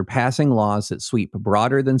codes. They're passing laws that sweep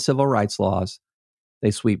broader than civil rights laws.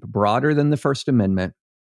 They sweep broader than the First Amendment.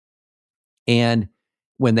 And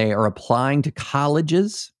when they are applying to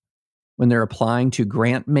colleges, when they're applying to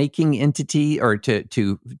grant-making entity or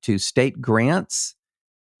to state grants,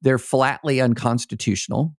 they're flatly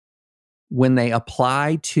unconstitutional. When they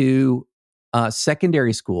apply to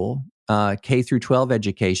secondary school, K through 12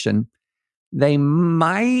 education, they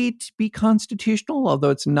might be constitutional, although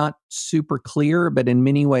it's not super clear, but in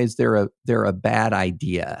many ways they're a bad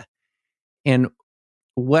idea. And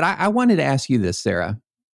what I wanted to ask you this, Sarah,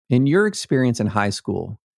 in your experience in high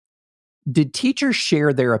school, did teachers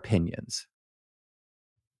share their opinions?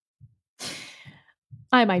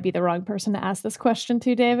 I might be the wrong person to ask this question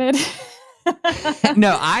to, David.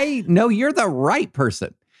 No, you're the right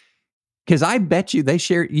person. Because I bet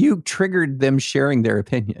you triggered them sharing their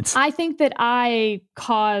opinions. I think that I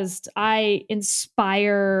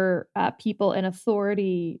inspire people in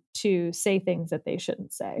authority to say things that they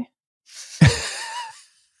shouldn't say.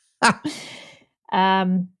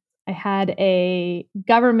 I I had a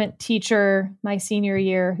government teacher my senior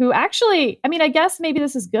year who actually, I mean, I guess maybe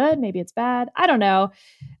this is good, maybe it's bad. I don't know.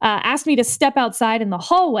 Asked me to step outside in the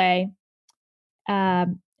hallway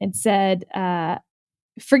and said,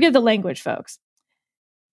 forgive the language, folks.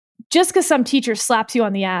 Just because some teacher slaps you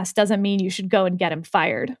on the ass doesn't mean you should go and get him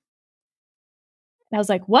fired. And I was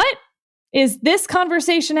like, what is this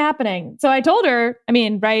conversation happening? So I told her, I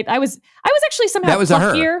mean, right, I was actually somehow that was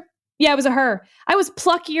pluckier. A her. Yeah, it was a her. I was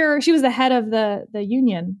pluckier. She was the head of the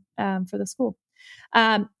union for the school.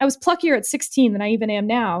 I was pluckier at 16 than I even am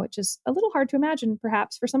now, which is a little hard to imagine,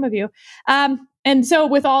 perhaps, for some of you. And so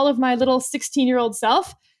with all of my little 16-year-old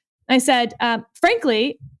self, I said,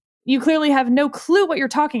 frankly, you clearly have no clue what you're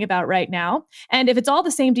talking about right now. And if it's all the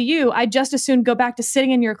same to you, I'd just as soon go back to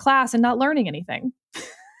sitting in your class and not learning anything.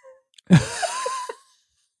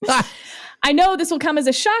 I know this will come as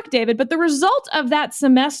a shock, David, but the result of that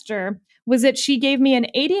semester was that she gave me an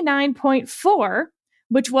 89.4,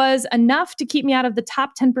 which was enough to keep me out of the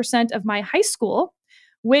top 10% of my high school,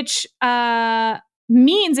 which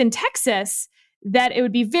means in Texas that it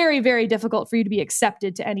would be very, very difficult for you to be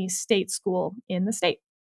accepted to any state school in the state.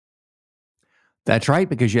 That's right,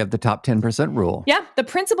 because you have the top 10% rule. Yeah, the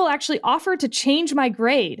principal actually offered to change my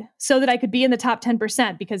grade so that I could be in the top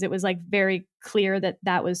 10% because it was like very clear that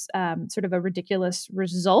that was sort of a ridiculous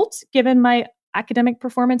result given my academic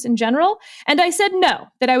performance in general. And I said no,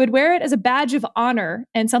 that I would wear it as a badge of honor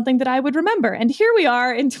and something that I would remember. And here we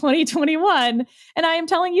are in 2021, and I am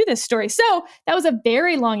telling you this story. So that was a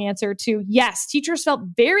very long answer to yes, teachers felt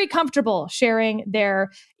very comfortable sharing their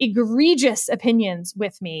egregious opinions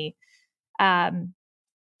with me.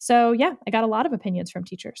 So yeah, I got a lot of opinions from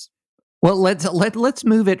teachers. Well, let's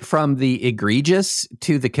move it from the egregious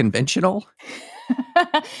to the conventional.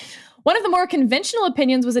 One of the more conventional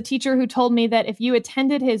opinions was a teacher who told me that if you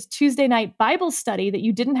attended his Tuesday night Bible study, that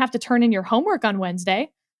you didn't have to turn in your homework on Wednesday.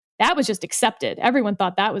 That was just accepted. Everyone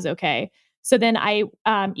thought that was okay. So then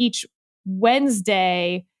each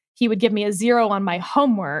Wednesday, he would give me a 0 on my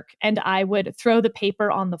homework and I would throw the paper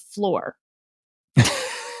on the floor.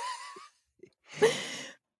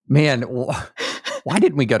 Man, why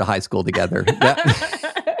didn't we go to high school together?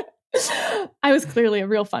 I was clearly a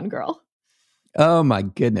real fun girl. Oh my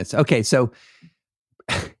goodness. Okay, so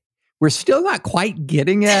we're still not quite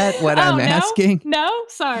getting at what I'm asking. No,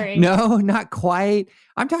 sorry. No, not quite.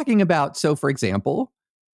 I'm talking about, so for example,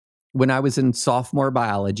 when I was in sophomore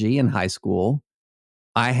biology in high school,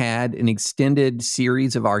 I had an extended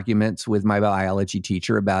series of arguments with my biology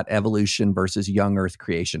teacher about evolution versus young earth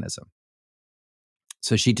creationism.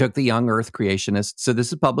 So she took the young earth creationist. So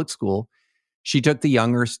this is public school. She took the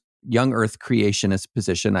young earth creationist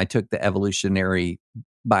position. I took the evolutionary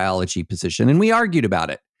biology position, and we argued about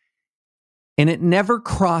it. And it never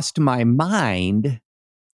crossed my mind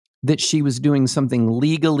that she was doing something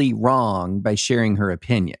legally wrong by sharing her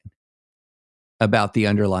opinion about the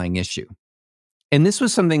underlying issue. And this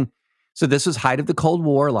was something, so this was height of the Cold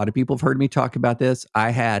War. A lot of people have heard me talk about this.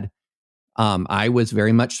 I was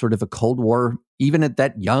very much sort of a Cold War, even at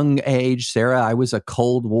that young age, Sarah, I was a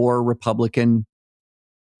Cold War Republican.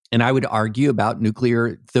 And I would argue about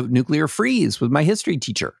the nuclear freeze with my history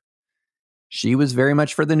teacher. She was very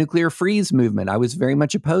much for the nuclear freeze movement. I was very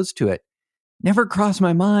much opposed to it. Never crossed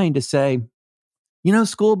my mind to say,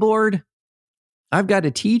 school board, I've got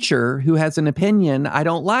a teacher who has an opinion I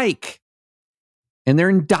don't like. And they're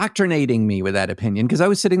indoctrinating me with that opinion because I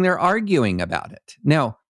was sitting there arguing about it.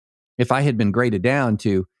 Now, if I had been graded down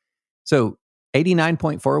to, so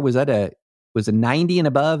 89.4, was a 90 and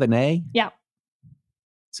above an A? Yeah.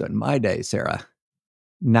 So in my day, Sarah,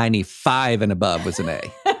 95 and above was an A.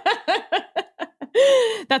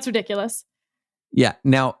 That's ridiculous. Yeah.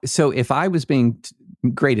 Now, so if I was being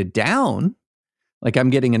graded down, like I'm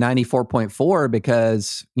getting a 94.4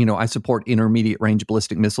 because, I support intermediate range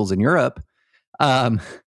ballistic missiles in Europe, then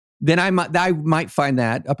I might find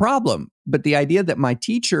that a problem. But the idea that my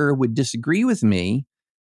teacher would disagree with me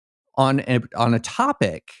on a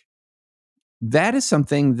topic, that is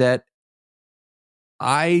something that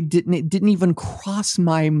it didn't even cross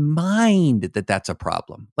my mind that that's a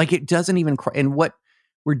problem. Like it doesn't even, and what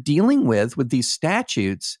we're dealing with these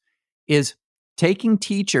statutes is taking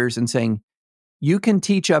teachers and saying, you can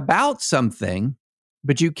teach about something,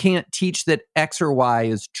 but you can't teach that X or Y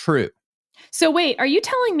is true. So wait, are you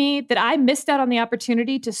telling me that I missed out on the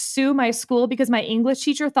opportunity to sue my school because my English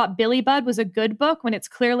teacher thought Billy Budd was a good book when it's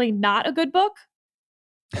clearly not a good book?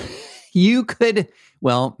 You could,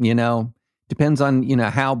 well, depends on,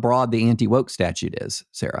 how broad the anti-woke statute is,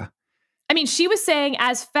 Sarah. I mean, she was saying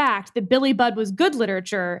as fact that Billy Budd was good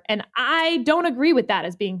literature, and I don't agree with that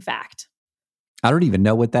as being fact. I don't even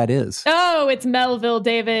know what that is. Oh, it's Melville,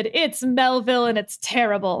 David. It's Melville, and it's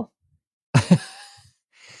terrible.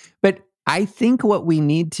 But I think what we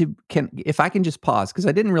need to, if I can just pause, because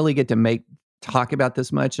I didn't really get to talk about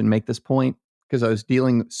this much and make this point, because I was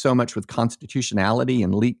dealing so much with constitutionality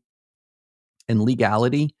and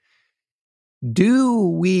legality. Do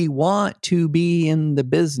we want to be in the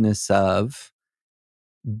business of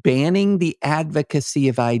banning the advocacy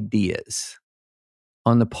of ideas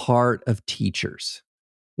on the part of teachers?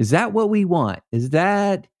 Is that what we want? Is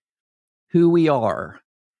that who we are?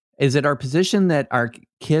 Is it our position that our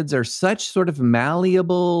kids are such sort of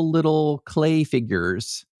malleable little clay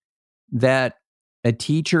figures that a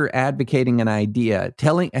teacher advocating an idea,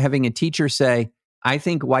 having a teacher say, I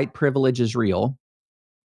think white privilege is real,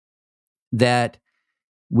 that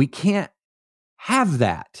we can't have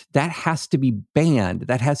that? That has to be banned.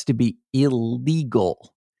 That has to be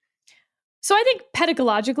illegal. So I think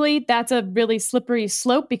pedagogically, that's a really slippery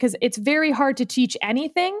slope because it's very hard to teach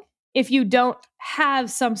anything if you don't have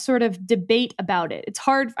some sort of debate about it. It's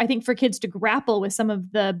hard, I think, for kids to grapple with some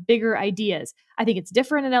of the bigger ideas. I think it's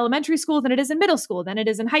different in elementary school than it is in middle school, than it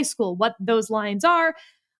is in high school, what those lines are.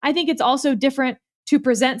 I think it's also different to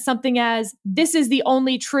present something as, this is the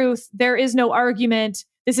only truth, there is no argument,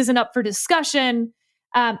 this isn't up for discussion.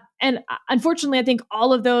 And unfortunately, I think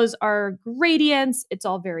all of those are gradients. It's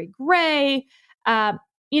all very gray.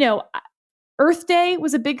 Earth Day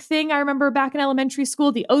was a big thing. I remember back in elementary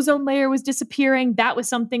school, the ozone layer was disappearing. That was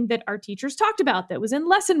something that our teachers talked about that was in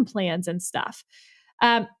lesson plans and stuff.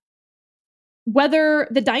 Whether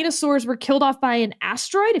the dinosaurs were killed off by an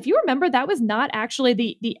asteroid, if you remember, that was not actually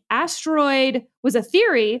the asteroid was a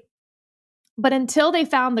theory, but until they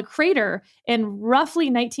found the crater in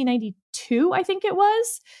roughly 1992, I think it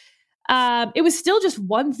was still just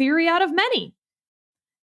one theory out of many.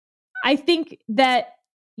 I think that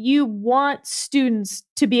you want students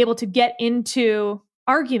to be able to get into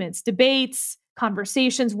arguments, debates,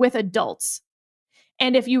 conversations with adults.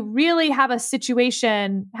 And if you really have a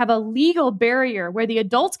situation, have a legal barrier where the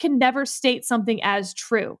adults can never state something as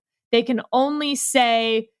true, they can only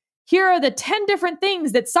say, here are the 10 different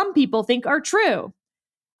things that some people think are true.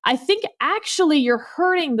 I think actually you're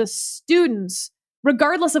hurting the students,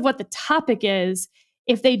 regardless of what the topic is,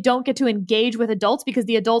 if they don't get to engage with adults because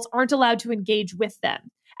the adults aren't allowed to engage with them.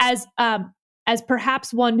 As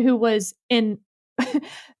perhaps one who was in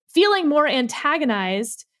feeling more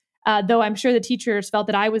antagonized, though I'm sure the teachers felt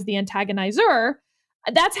that I was the antagonizer,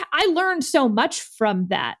 I learned so much from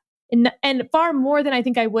that. And far more than I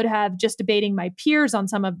think I would have just debating my peers on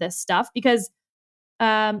some of this stuff, because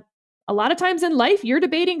a lot of times in life, you're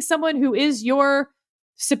debating someone who is your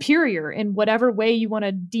superior in whatever way you want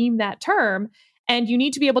to deem that term. And you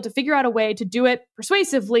need to be able to figure out a way to do it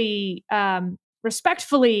persuasively,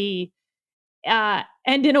 respectfully, and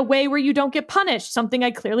in a way where you don't get punished, something I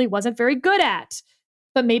clearly wasn't very good at,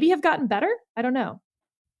 but maybe have gotten better. I don't know.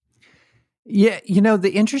 Yeah,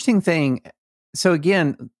 the interesting thing, so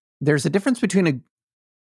again, there's a difference between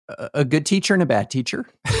a good teacher and a bad teacher.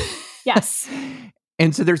 Yes.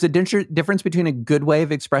 And so there's a difference between a good way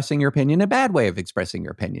of expressing your opinion and a bad way of expressing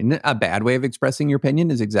your opinion. A bad way of expressing your opinion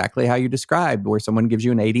is exactly how you described, where someone gives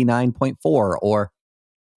you an 89.4, or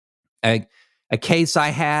a case I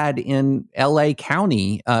had in LA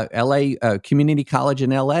County, community college in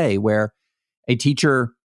LA, where a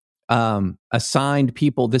teacher assigned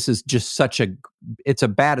people, this is just it's a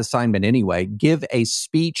bad assignment anyway, give a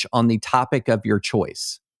speech on the topic of your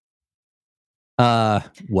choice.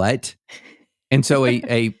 What? And so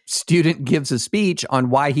a student gives a speech on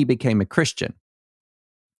why he became a Christian,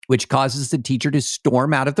 which causes the teacher to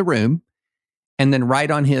storm out of the room and then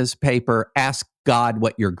write on his paper, ask God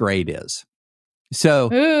what your grade is. So,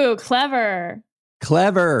 ooh, clever.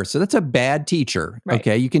 So that's a bad teacher. Right.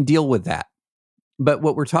 Okay, you can deal with that. But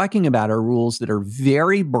what we're talking about are rules that are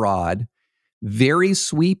very broad, very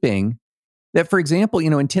sweeping, that, for example,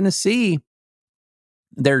 in Tennessee,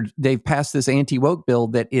 they've passed this anti-woke bill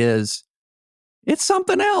that it's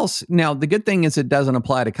something else. Now, the good thing is it doesn't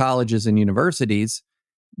apply to colleges and universities,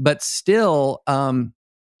 but still,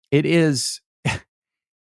 it is,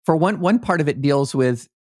 for one part of it deals with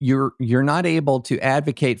you're not able to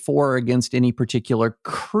advocate for or against any particular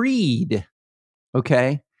creed,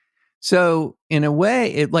 okay? So in a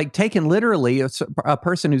way, it, like, taken literally, a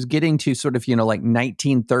person who's getting to sort of, like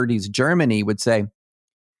 1930s Germany would say,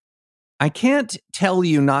 I can't tell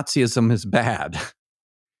you Nazism is bad.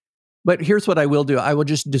 But here's what I will do. I will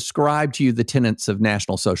just describe to you the tenets of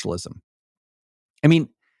National Socialism. I mean,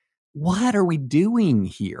 what are we doing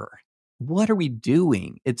here? What are we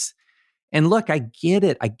doing? And look, I get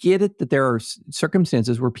it. I get it that there are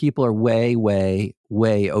circumstances where people are way, way,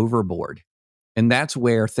 way overboard. And that's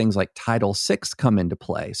where things like Title VI come into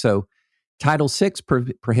play. So Title VI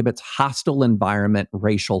prohibits hostile environment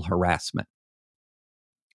racial harassment.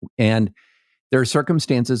 And there are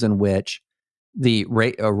circumstances in which the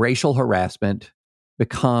racial harassment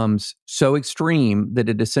becomes so extreme that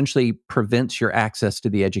it essentially prevents your access to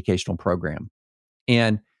the educational program.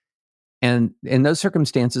 And in those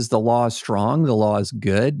circumstances, the law is strong, the law is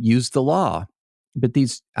good, use the law. But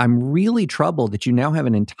I'm really troubled that you now have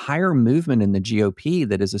an entire movement in the GOP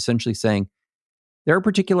that is essentially saying there are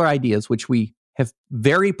particular ideas which we have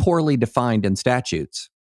very poorly defined in statutes.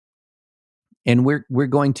 And we're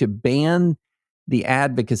going to ban the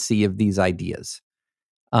advocacy of these ideas.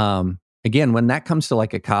 Again, when that comes to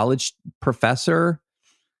like a college professor,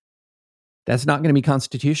 that's not going to be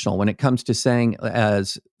constitutional. When it comes to saying,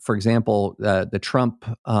 as for example, the Trump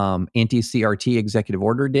anti-CRT executive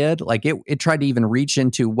order did, like it tried to even reach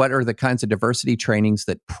into what are the kinds of diversity trainings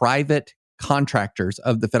that private contractors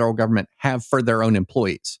of the federal government have for their own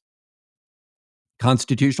employees.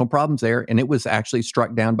 Constitutional problems there, and it was actually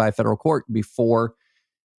struck down by a federal court before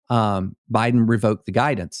Biden revoked the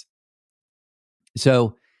guidance.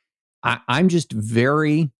 So I'm just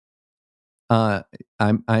very,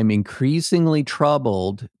 I'm increasingly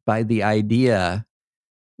troubled by the idea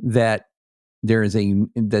that there is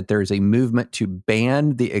a movement to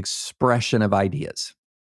ban the expression of ideas,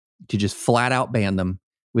 to just flat out ban them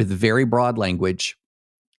with very broad language.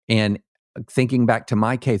 And thinking back to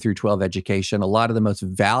my K through 12 education, a lot of the most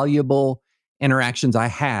valuable interactions I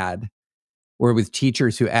had were with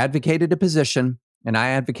teachers who advocated a position and I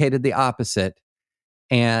advocated the opposite.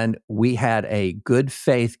 And we had a good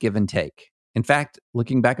faith give and take. In fact,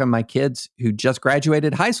 looking back on my kids who just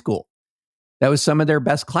graduated high school, that was some of their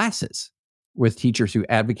best classes with teachers who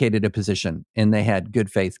advocated a position and they had good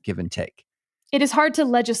faith give and take. It is hard to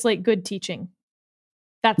legislate good teaching.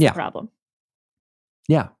 That's the problem.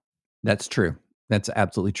 Yeah, that's true. That's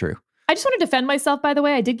absolutely true. I just want to defend myself, by the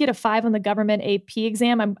way. I did get a 5 on the government AP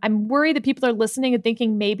exam. I'm worried that people are listening and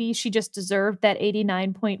thinking maybe she just deserved that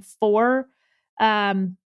 89.4.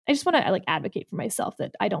 I just want to advocate for myself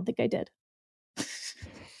that I don't think I did.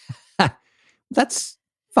 That's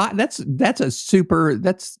 5.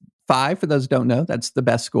 That's 5 for those who don't know. That's the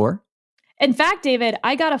best score. In fact, David,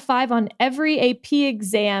 I got a 5 on every AP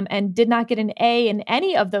exam and did not get an A in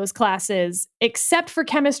any of those classes, except for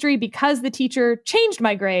chemistry because the teacher changed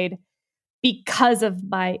my grade because of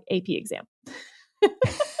my AP exam.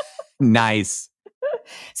 Nice.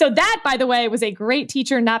 So that, by the way, was a great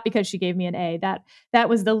teacher, not because she gave me an A. That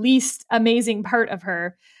was the least amazing part of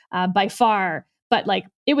her by far. But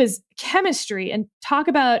it was chemistry, and talk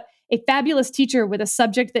about a fabulous teacher with a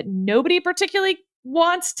subject that nobody particularly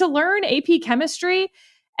wants to learn, AP chemistry.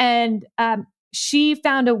 And she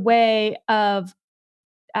found a way of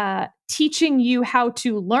teaching you how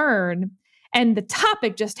to learn. And the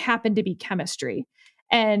topic just happened to be chemistry.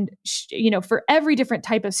 And, for every different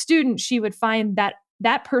type of student, she would find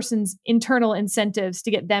that person's internal incentives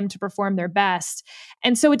to get them to perform their best.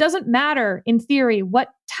 And so it doesn't matter, in theory, what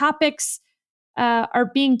topics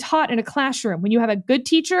are being taught in a classroom. When you have a good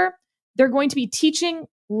teacher, they're going to be teaching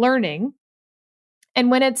learning. And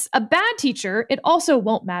when it's a bad teacher, it also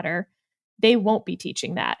won't matter. They won't be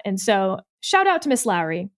teaching that. And so shout out to Miss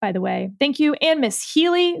Lowry, by the way. Thank you. And Miss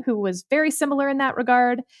Healy, who was very similar in that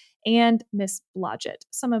regard. And Miss Blodgett,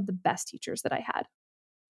 some of the best teachers that I had.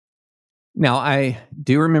 Now, I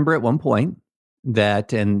do remember at one point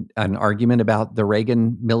that in an argument about the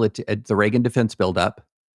Reagan defense buildup,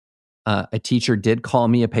 a teacher did call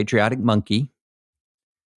me a patriotic monkey,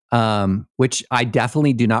 which I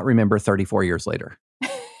definitely do not remember 34 years later.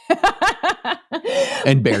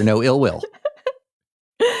 And bear no ill will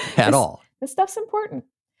at all. This stuff's important.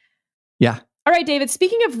 Yeah. All right, David,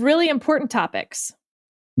 speaking of really important topics.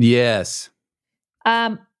 Yes.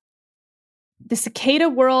 The cicada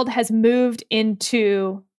world has moved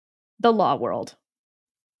into the law world.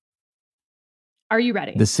 Are you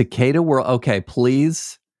ready? The cicada world. Okay,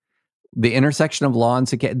 please. The intersection of law and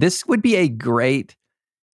cicada. This would be a great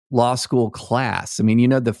law school class. I mean,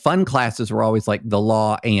 the fun classes were always like the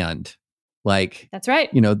law and that's right.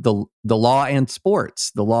 The law and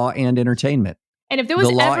sports, the law and entertainment. And if there was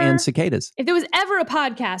the law and cicadas. If there was ever a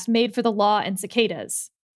podcast made for the law and cicadas,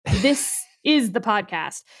 this is the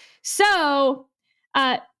podcast. So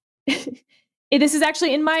this is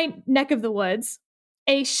actually in my neck of the woods.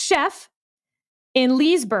 A chef in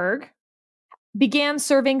Leesburg began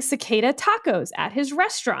serving cicada tacos at his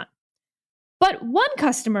restaurant. But one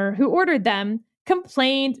customer who ordered them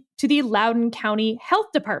complained to the Loudoun County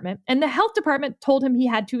Health Department, and the health department told him he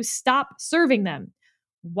had to stop serving them.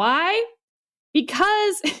 Why?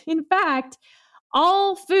 Because, in fact,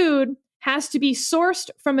 all food has to be sourced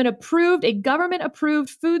from a government-approved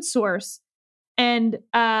food source. And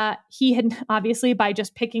he had obviously, by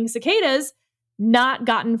just picking cicadas, not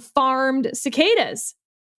gotten farmed cicadas.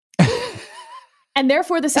 And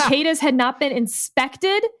therefore, the cicadas had not been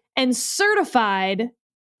inspected and certified,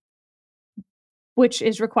 which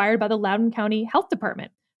is required by the Loudoun County Health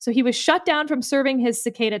Department. So he was shut down from serving his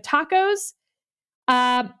cicada tacos.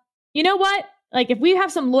 You know what? Like, if we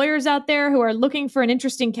have some lawyers out there who are looking for an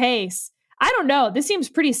interesting case, I don't know. This seems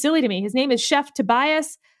pretty silly to me. His name is Chef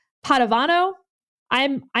Tobias Padovano.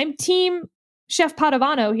 I'm team Chef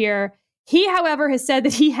Padovano here. He, however, has said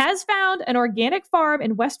that he has found an organic farm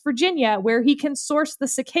in West Virginia where he can source the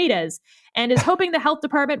cicadas and is hoping the health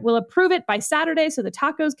department will approve it by Saturday so the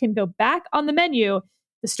tacos can go back on the menu.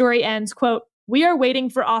 The story ends, quote, "We are waiting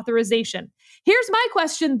for authorization." Here's my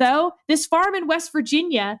question, though. This farm in West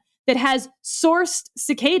Virginia that has sourced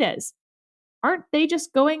cicadas, aren't they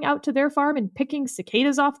just going out to their farm and picking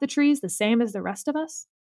cicadas off the trees the same as the rest of us?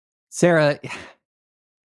 Sarah,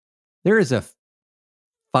 there is a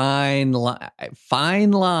fine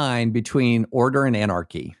line between order and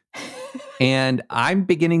anarchy. And I'm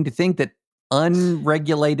beginning to think that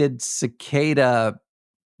unregulated cicada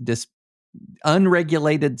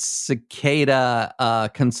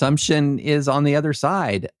consumption is on the other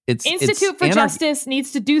side. Institute for Justice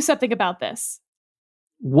needs to do something about this.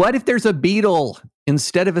 What if there's a beetle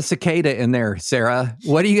instead of a cicada in there, Sarah?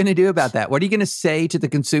 What are you going to do about that? What are you going to say to the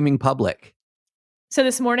consuming public? So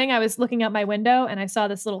this morning I was looking out my window and I saw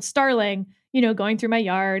this little starling, going through my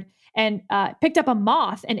yard, and picked up a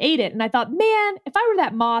moth and ate it. And I thought, man, if I were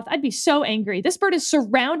that moth, I'd be so angry. This bird is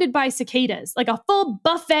surrounded by cicadas, like a full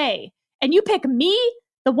buffet. And you pick me,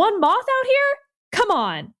 the one moth out here? Come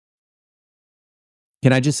on.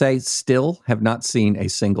 Can I just say, still have not seen a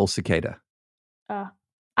single cicada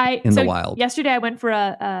in the wild. Yesterday I went for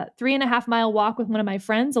a 3.5 mile walk with one of my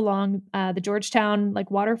friends along the Georgetown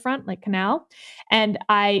waterfront, canal. And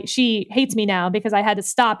she hates me now because I had to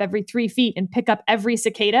stop every 3 feet and pick up every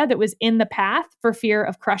cicada that was in the path for fear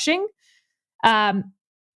of crushing. But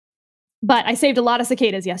I saved a lot of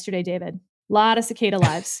cicadas yesterday, David. A lot of cicada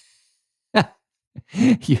lives.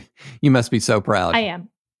 You must be so proud. I am.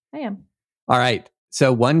 All right.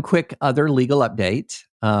 So one quick other legal update.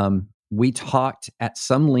 We talked at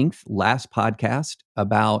some length last podcast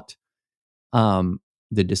about the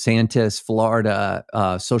DeSantis, Florida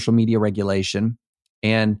social media regulation.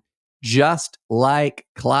 And just like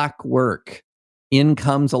clockwork, in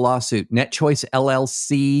comes a lawsuit. NetChoice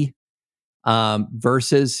LLC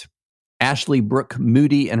versus Ashley Brooke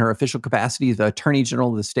Moody in her official capacity as the Attorney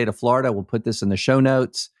General of the state of Florida. We'll put this in the show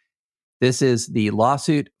notes. This is the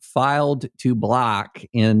lawsuit filed to block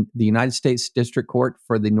in the United States District Court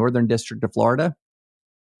for the Northern District of Florida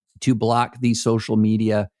to block the social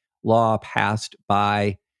media law passed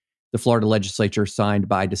by the Florida legislature, signed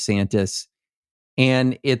by DeSantis.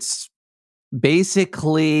 And it's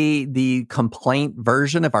basically the complaint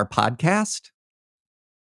version of our podcast.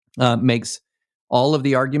 Makes all of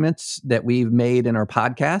the arguments that we've made in our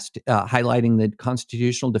podcast, highlighting the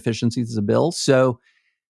constitutional deficiencies of the bill. So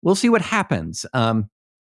we'll see what happens.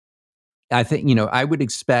 I think, I would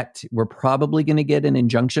expect we're probably going to get an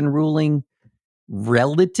injunction ruling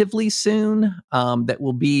relatively soon. That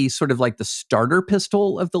will be sort of like the starter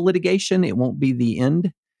pistol of the litigation. It won't be the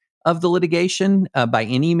end of the litigation by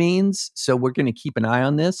any means. So we're going to keep an eye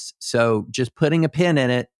on this. So just putting a pin in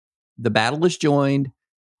it, the battle is joined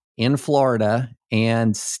in Florida,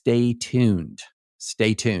 and stay tuned.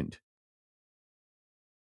 Stay tuned.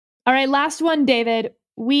 All right, last one, David.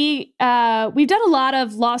 We've done a lot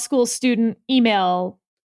of law school student email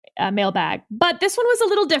mailbag, but this one was a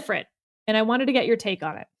little different, and I wanted to get your take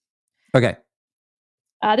on it. Okay.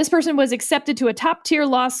 This person was accepted to a top-tier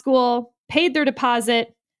law school, paid their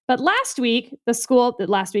deposit, but last week,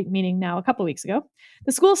 meaning now a couple weeks ago,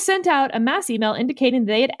 the school sent out a mass email indicating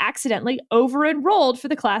they had accidentally over-enrolled for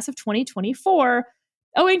the class of 2024,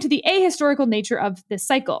 owing to the ahistorical nature of this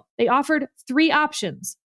cycle. They offered 3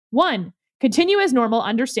 options. 1, continue as normal,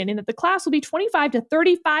 understanding that the class will be 25 to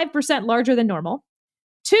 35% larger than normal.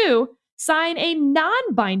 2, sign a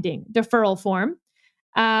non-binding deferral form.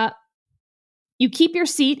 You keep your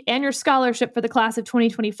seat and your scholarship for the class of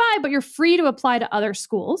 2025, but you're free to apply to other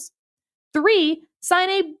schools. 3, sign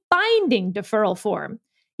a binding deferral form.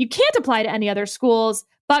 You can't apply to any other schools,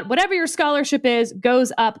 but whatever your scholarship is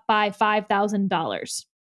goes up by $5,000.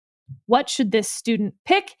 What should this student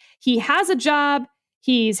pick? He has a job.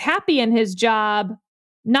 He's happy in his job,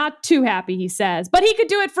 not too happy, he says, but he could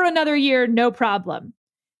do it for another year, no problem.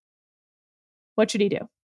 What should he do?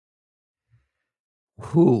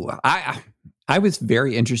 I was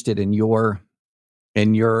very interested in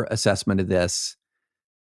your assessment of this.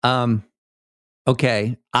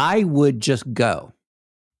 Okay, I would just go,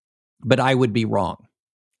 but I would be wrong.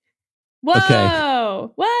 Whoa!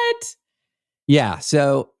 Okay. What? Yeah,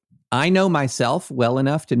 so I know myself well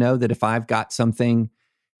enough to know that if I've got something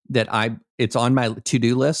that it's on my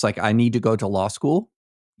to-do list, like I need to go to law school,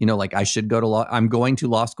 like I should go to law. I'm going to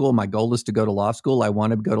law school. My goal is to go to law school. I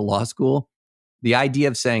want to go to law school. The idea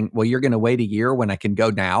of saying, well, you're going to wait a year when I can go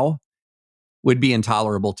now would be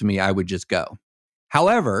intolerable to me. I would just go.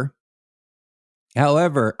 However,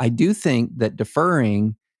 I do think that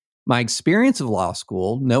deferring my experience of law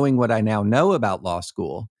school, knowing what I now know about law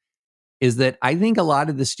school, is that I think a lot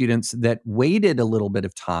of the students that waited a little bit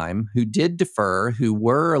of time, who did defer, who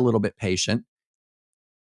were a little bit patient,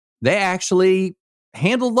 they actually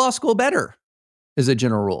handled law school better as a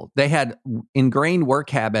general rule. They had ingrained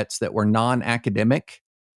work habits that were non-academic,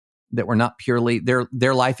 that were not purely,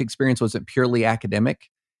 their life experience wasn't purely academic.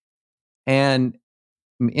 And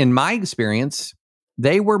in my experience,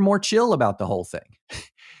 they were more chill about the whole thing.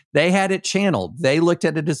 They had it channeled. They looked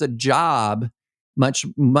at it as a job, much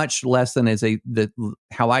less than as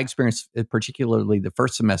how I experienced it, particularly the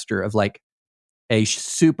first semester, of like a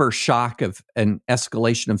super shock of an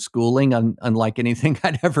escalation of schooling, unlike anything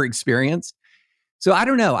I'd ever experienced. So I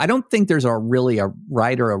don't know. I don't think there's really a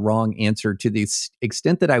right or a wrong answer, to the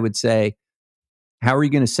extent that I would say, how are you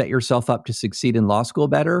going to set yourself up to succeed in law school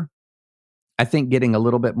better? I think getting a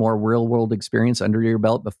little bit more real world experience under your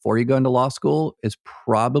belt before you go into law school is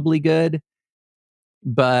probably good.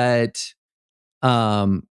 But,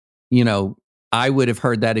 I would have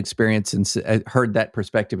heard that experience and heard that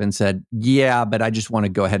perspective and said, yeah, but I just want to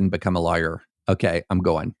go ahead and become a lawyer. Okay, I'm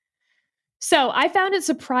going. So I found it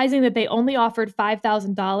surprising that they only offered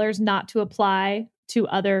 $5,000 not to apply to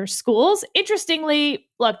other schools. Interestingly,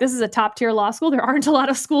 look, this is a top tier law school. There aren't a lot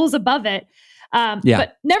of schools above it.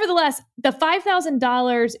 But nevertheless, the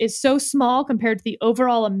 $5,000 is so small compared to the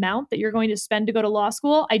overall amount that you're going to spend to go to law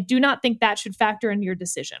school. I do not think that should factor into your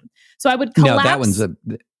decision. So I would collapse.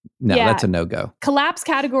 That's a no-go. Collapse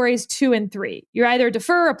categories 2 and 3. You're either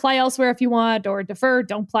defer, apply elsewhere if you want, or defer,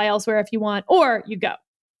 don't apply elsewhere if you want, or you go.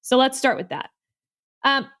 So let's start with that.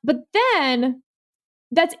 But then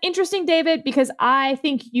that's interesting, David, because I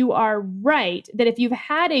think you are right that if you've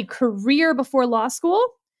had a career before law school,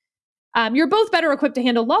 you're both better equipped to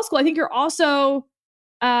handle law school. I think you're also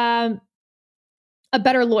a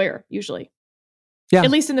better lawyer, usually. Yeah. At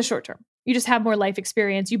least in the short term. You just have more life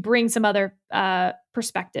experience. You bring some other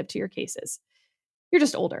perspective to your cases. You're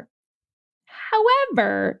just older.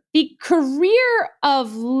 However, the career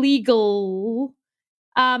of legal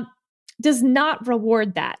does not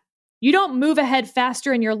reward that. You don't move ahead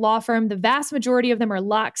faster in your law firm. The vast majority of them are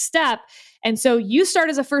lockstep. And so you start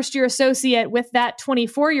as a first-year associate with that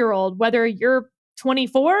 24-year-old, whether you're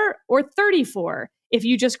 24 or 34, if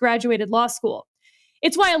you just graduated law school.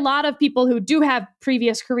 It's why a lot of people who do have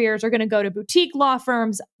previous careers are going to go to boutique law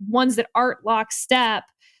firms, ones that aren't lockstep,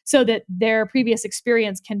 so that their previous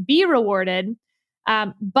experience can be rewarded.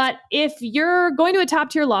 But if you're going to a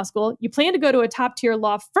top-tier law school, you plan to go to a top-tier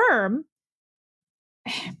law firm,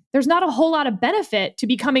 there's not a whole lot of benefit to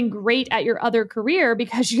becoming great at your other career,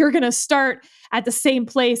 because you're going to start at the same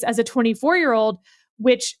place as a 24-year-old,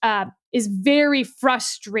 which is very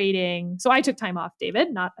frustrating. So I took time off,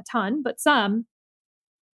 David, not a ton, but some.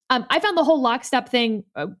 I found the whole lockstep thing,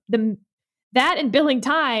 that and billing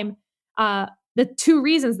time, the two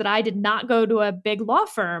reasons that I did not go to a big law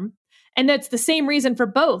firm. And that's the same reason for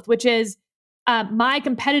both, which is my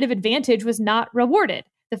competitive advantage was not rewarded.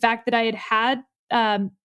 The fact that I had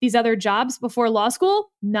these other jobs before law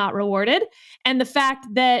school, not rewarded. And the fact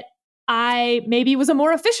that I maybe was a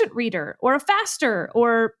more efficient reader or a faster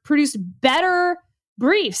or produced better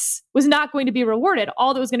briefs was not going to be rewarded.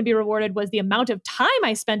 All that was going to be rewarded was the amount of time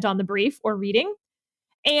I spent on the brief or reading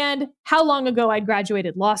and how long ago I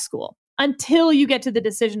graduated law school, until you get to the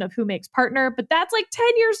decision of who makes partner. But that's like 10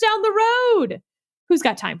 years down the road. Who's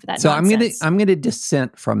got time for that nonsense? I'm going to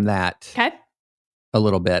dissent from that a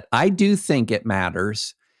little bit. I do think it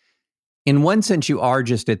matters. In one sense, you are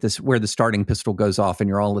just at this where the starting pistol goes off and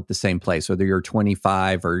you're all at the same place, whether you're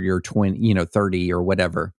 25 or you're 30 or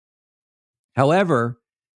whatever. However,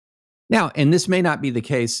 now, and this may not be the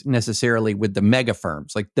case necessarily with the mega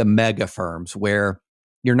firms, like the mega firms where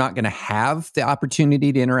you're not going to have the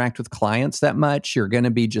opportunity to interact with clients that much. You're going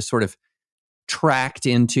to be just sort of tracked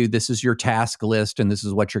into, this is your task list and this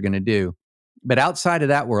is what you're going to do. But outside of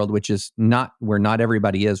that world, which is not where not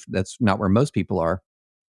everybody is, that's not where most people are.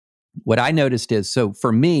 What I noticed is, so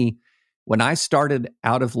for me, when I started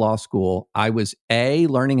out of law school, I was A,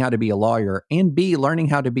 learning how to be a lawyer, and B, learning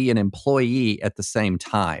how to be an employee at the same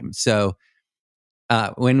time. So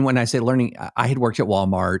when I say learning, I had worked at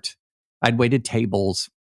Walmart. I'd waited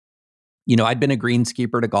tables. I'd been a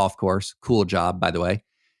greenskeeper at a golf course. Cool job, by the way.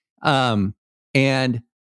 But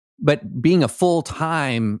being a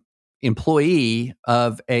full-time employee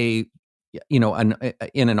of in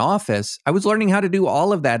an office, I was learning how to do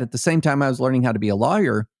all of that at the same time I was learning how to be a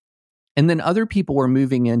lawyer. And then other people were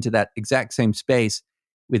moving into that exact same space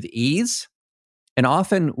with ease and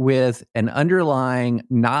often with an underlying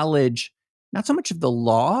knowledge, not so much of the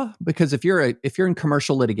law, because if you're in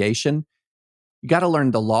commercial litigation, you got to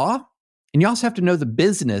learn the law and you also have to know the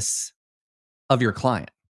business of your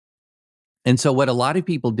client. And so what a lot of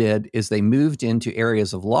people did is they moved into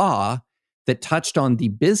areas of law that touched on the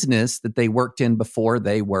business that they worked in before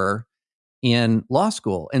they were in law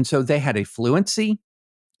school. And so they had a fluency,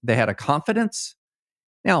 they had a confidence.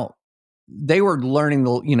 Now, they were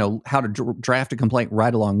learning how to draft a complaint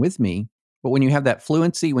right along with me. But when you have that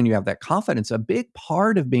fluency, when you have that confidence, a big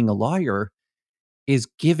part of being a lawyer is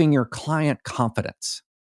giving your client confidence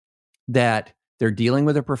that they're dealing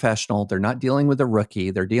with a professional, they're not dealing with a rookie,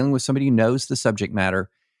 they're dealing with somebody who knows the subject matter.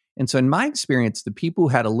 And so in my experience, the people who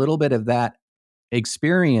had a little bit of that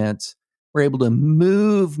experience were able to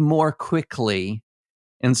move more quickly,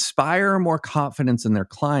 inspire more confidence in their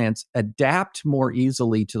clients, adapt more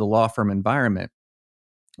easily to the law firm environment.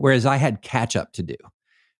 Whereas I had catch up to do.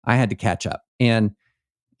 I had to catch up. And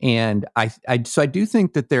so I do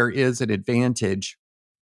think that there is an advantage,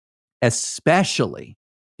 especially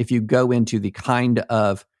if you go into the kind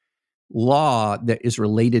of law that is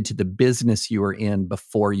related to the business you were in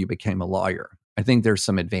before you became a lawyer. I think there's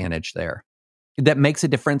some advantage there that makes a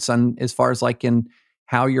difference as far as like in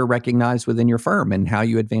how you're recognized within your firm and how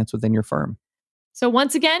you advance within your firm. So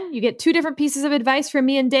once again, you get two different pieces of advice from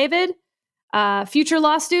me and David. Future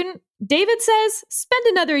law student, David says, spend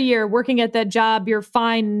another year working at that job you're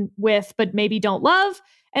fine with, but maybe don't love.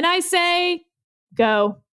 And I say,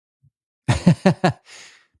 go.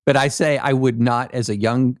 But I say I would not, as a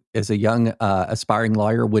young aspiring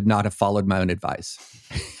lawyer, would not have followed my own advice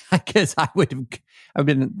because I've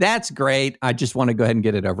been, that's great. I just want to go ahead and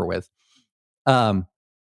get it over with.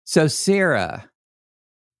 So Sarah,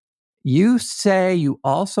 you say you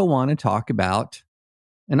also want to talk about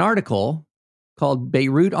an article called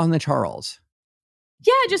Beirut on the Charles.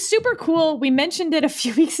 Yeah, just super cool. We mentioned it a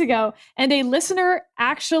few weeks ago, and a listener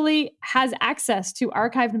actually has access to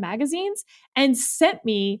archived magazines and sent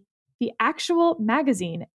me the actual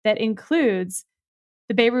magazine that includes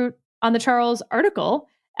the Beirut on the Charles article.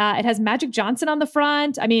 It has Magic Johnson on the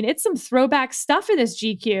front. I mean, it's some throwback stuff for this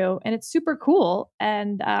GQ, and it's super cool.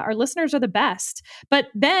 And our listeners are the best. But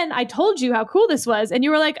then I told you how cool this was, and you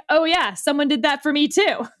were like, oh yeah, someone did that for me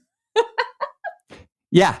too.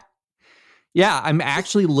 Yeah. Yeah, I'm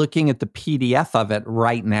actually looking at the PDF of it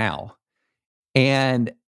right now.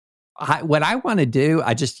 And what I want to do,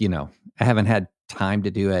 I haven't had time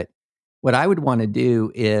to do it. What I would want to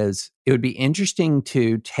do is, it would be interesting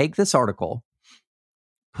to take this article,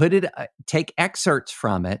 take excerpts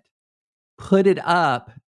from it, put it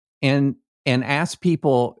up, and ask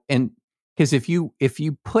people. And because if you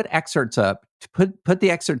put excerpts up, put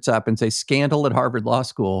the excerpts up and say scandal at Harvard Law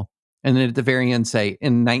School, and then at the very end say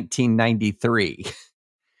in 1993,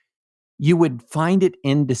 you would find it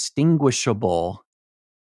indistinguishable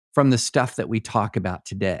from the stuff that we talk about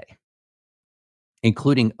today,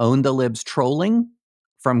 including Own the Libs trolling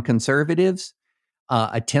from conservatives,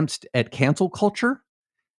 attempts at cancel culture.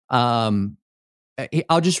 I'll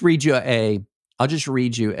just read you a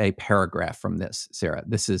paragraph from this, Sarah.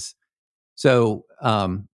 This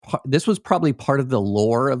was probably part of the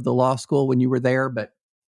lore of the law school when you were there, but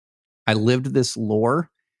I lived this lore.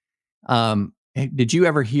 Did you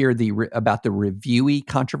ever hear about the reviewee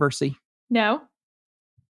controversy? No.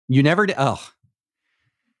 You never did? Oh,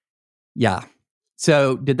 yeah.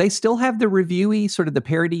 So did they still have the reviewee, sort of the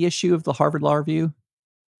parody issue of the Harvard Law Review?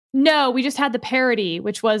 No, we just had the parody,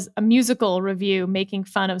 which was a musical review making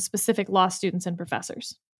fun of specific law students and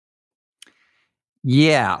professors.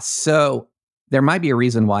 Yeah. So there might be a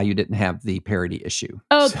reason why you didn't have the parody issue.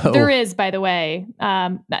 Oh, there is, by the way.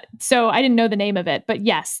 So I didn't know the name of it, but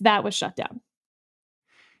yes, that was shut down.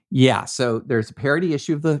 Yeah. So there's a parody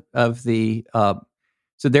issue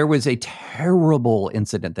so there was a terrible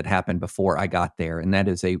incident that happened before I got there. And that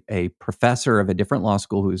is a professor of a different law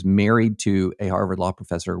school who was married to a Harvard law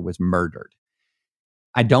professor was murdered.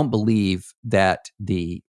 I don't believe that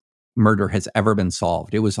the murder has ever been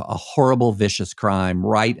solved. It was a horrible, vicious crime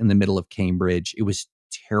right in the middle of Cambridge. It was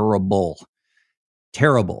terrible,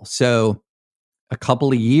 terrible. So a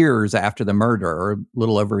couple of years after the murder, or a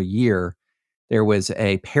little over a year, there was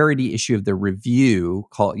a parody issue of the Review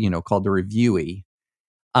called the Reviewee.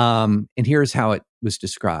 And here's how it was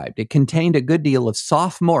described. It contained a good deal of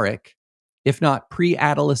sophomoric, if not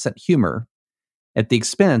pre-adolescent humor at the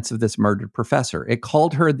expense of this murdered professor. It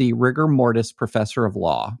called her the rigor mortis professor of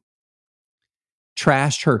law,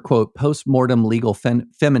 trashed her, quote, post-mortem legal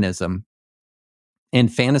feminism, and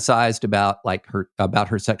fantasized about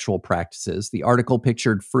her sexual practices. The article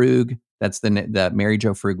pictured Frug, that's the Mary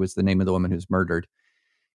Jo Frug was the name of the woman who's murdered,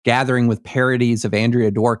 gathering with parodies of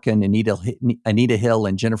Andrea Dworkin, Anita Hill,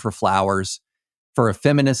 and Jennifer Flowers for a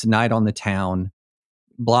feminist night on the town,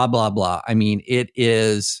 blah, blah, blah. I mean, it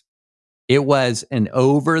was an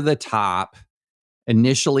over-the-top,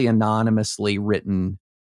 initially anonymously written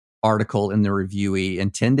article in the Reviewee,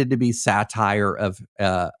 intended to be satire of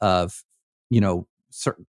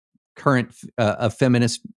current of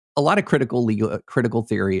feminist, a lot of critical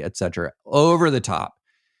theory, etc. Over the top,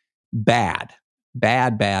 bad.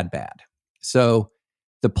 So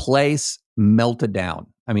the place melted down.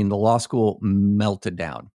 I mean, the law school melted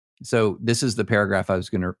down. So this is the paragraph I was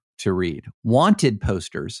going to read. Wanted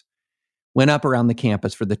posters went up around the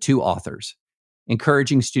campus for the two authors,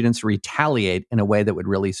 encouraging students to retaliate in a way that would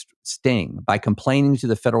really sting by complaining to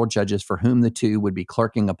the federal judges for whom the two would be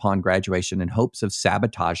clerking upon graduation in hopes of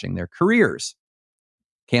sabotaging their careers.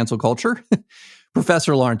 Cancel culture.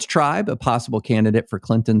 Professor Lawrence Tribe, a possible candidate for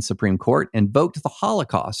Clinton's Supreme Court, invoked the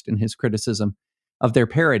Holocaust in his criticism of their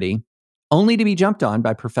parody, only to be jumped on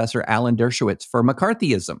by Professor Alan Dershowitz for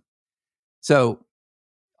McCarthyism. So,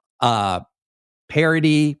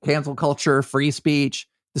 parody, cancel culture, free speech.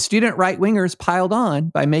 The student right-wingers piled on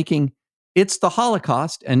by making "It's the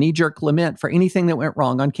Holocaust" a knee-jerk lament for anything that went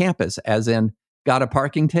wrong on campus, as in, got a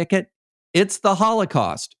parking ticket? It's the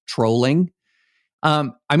Holocaust. Trolling.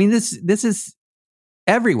 I mean, this is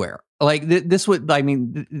everywhere. Like this would, I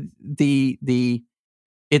mean,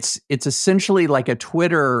 it's essentially like a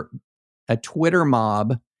Twitter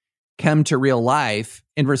mob come to real life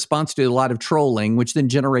in response to a lot of trolling, which then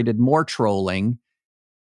generated more trolling.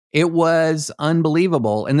 It was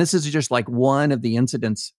unbelievable. And this is just like one of the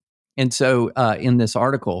incidents. And so in this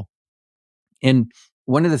article, and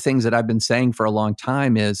one of the things that I've been saying for a long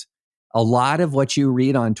time is a lot of what you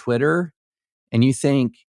read on Twitter and you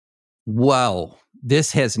think, whoa,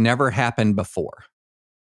 this has never happened before.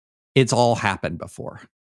 It's all happened before.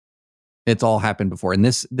 It's all happened before. And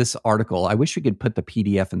this article, I wish we could put the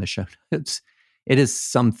PDF in the show notes. It is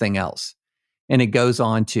something else. And it goes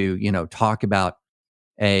on to, talk about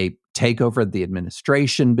a takeover of the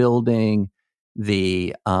administration building,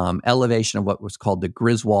 the elevation of what was called the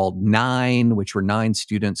Griswold 9, which were 9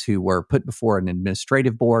 students who were put before an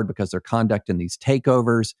administrative board because their conduct in these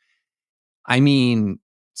takeovers. I mean,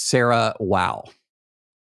 Sarah, wow.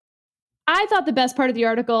 I thought the best part of the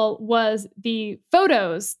article was the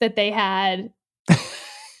photos that they had.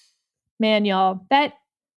 Man, y'all, that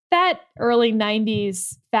early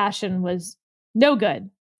 90s fashion was no good.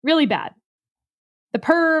 Really bad. The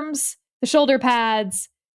perms, the shoulder pads.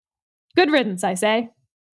 Good riddance, I say.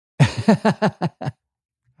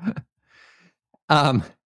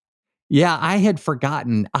 Yeah, I had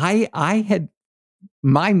forgotten.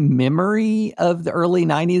 My memory of the early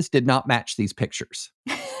 90s did not match these pictures.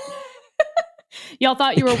 Y'all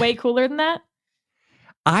thought you were way cooler than that?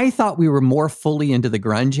 I thought we were more fully into the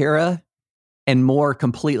grunge era and more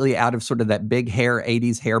completely out of sort of that big hair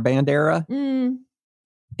 80s hairband era. Mm.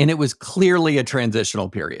 And it was clearly a transitional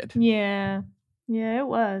period. Yeah, it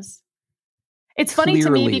was. It's funny to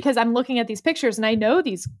me because I'm looking at these pictures and I know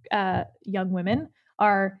these young women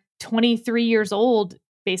are 23 years old,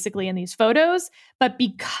 basically, in these photos. But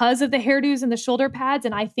because of the hairdos and the shoulder pads,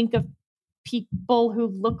 and I think of people who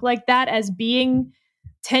look like that as being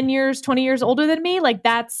 10 years, 20 years older than me, like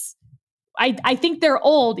that's, I think they're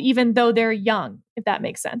old even though they're young, if that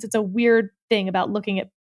makes sense. It's a weird thing about looking at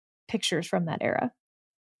pictures from that era.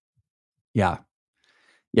 Yeah,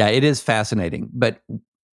 it is fascinating, but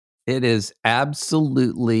it is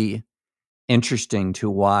absolutely interesting to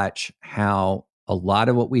watch how a lot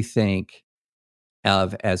of what we think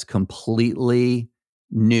of as completely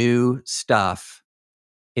new stuff,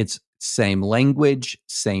 it's same language,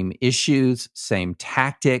 same issues, same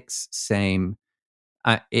tactics, same.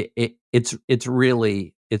 It's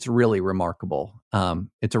really remarkable.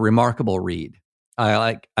 It's a remarkable read.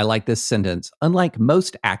 I like this sentence. Unlike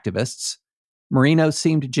most activists, Marino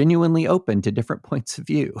seemed genuinely open to different points of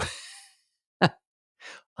view.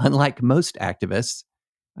 Unlike most activists,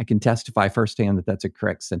 I can testify firsthand that that's a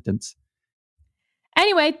correct sentence.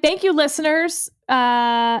 Anyway, thank you, listeners.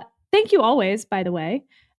 Thank you always, by the way.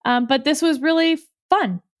 But this was really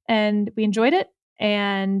fun and we enjoyed it.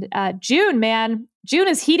 And June, man, June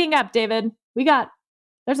is heating up, David.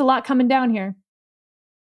 There's a lot coming down here.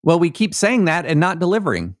 Well, we keep saying that and not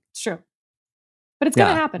delivering. It's true. But it's going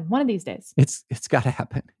to happen one of these days. It's got to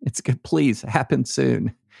happen. It's good. Please happen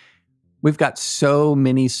soon. We've got so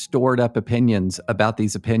many stored up opinions about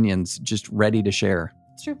these opinions just ready to share.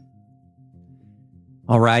 It's true.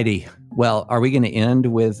 All righty. Well, are we going to end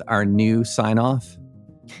with our new sign off?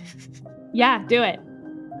 Yeah, do it.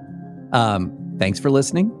 Thanks for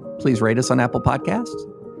listening. Please rate us on Apple Podcasts.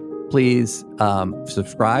 Please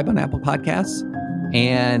subscribe on Apple Podcasts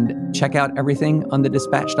and check out everything on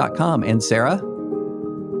thedispatch.com. And Sarah?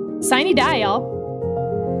 Sine die, y'all.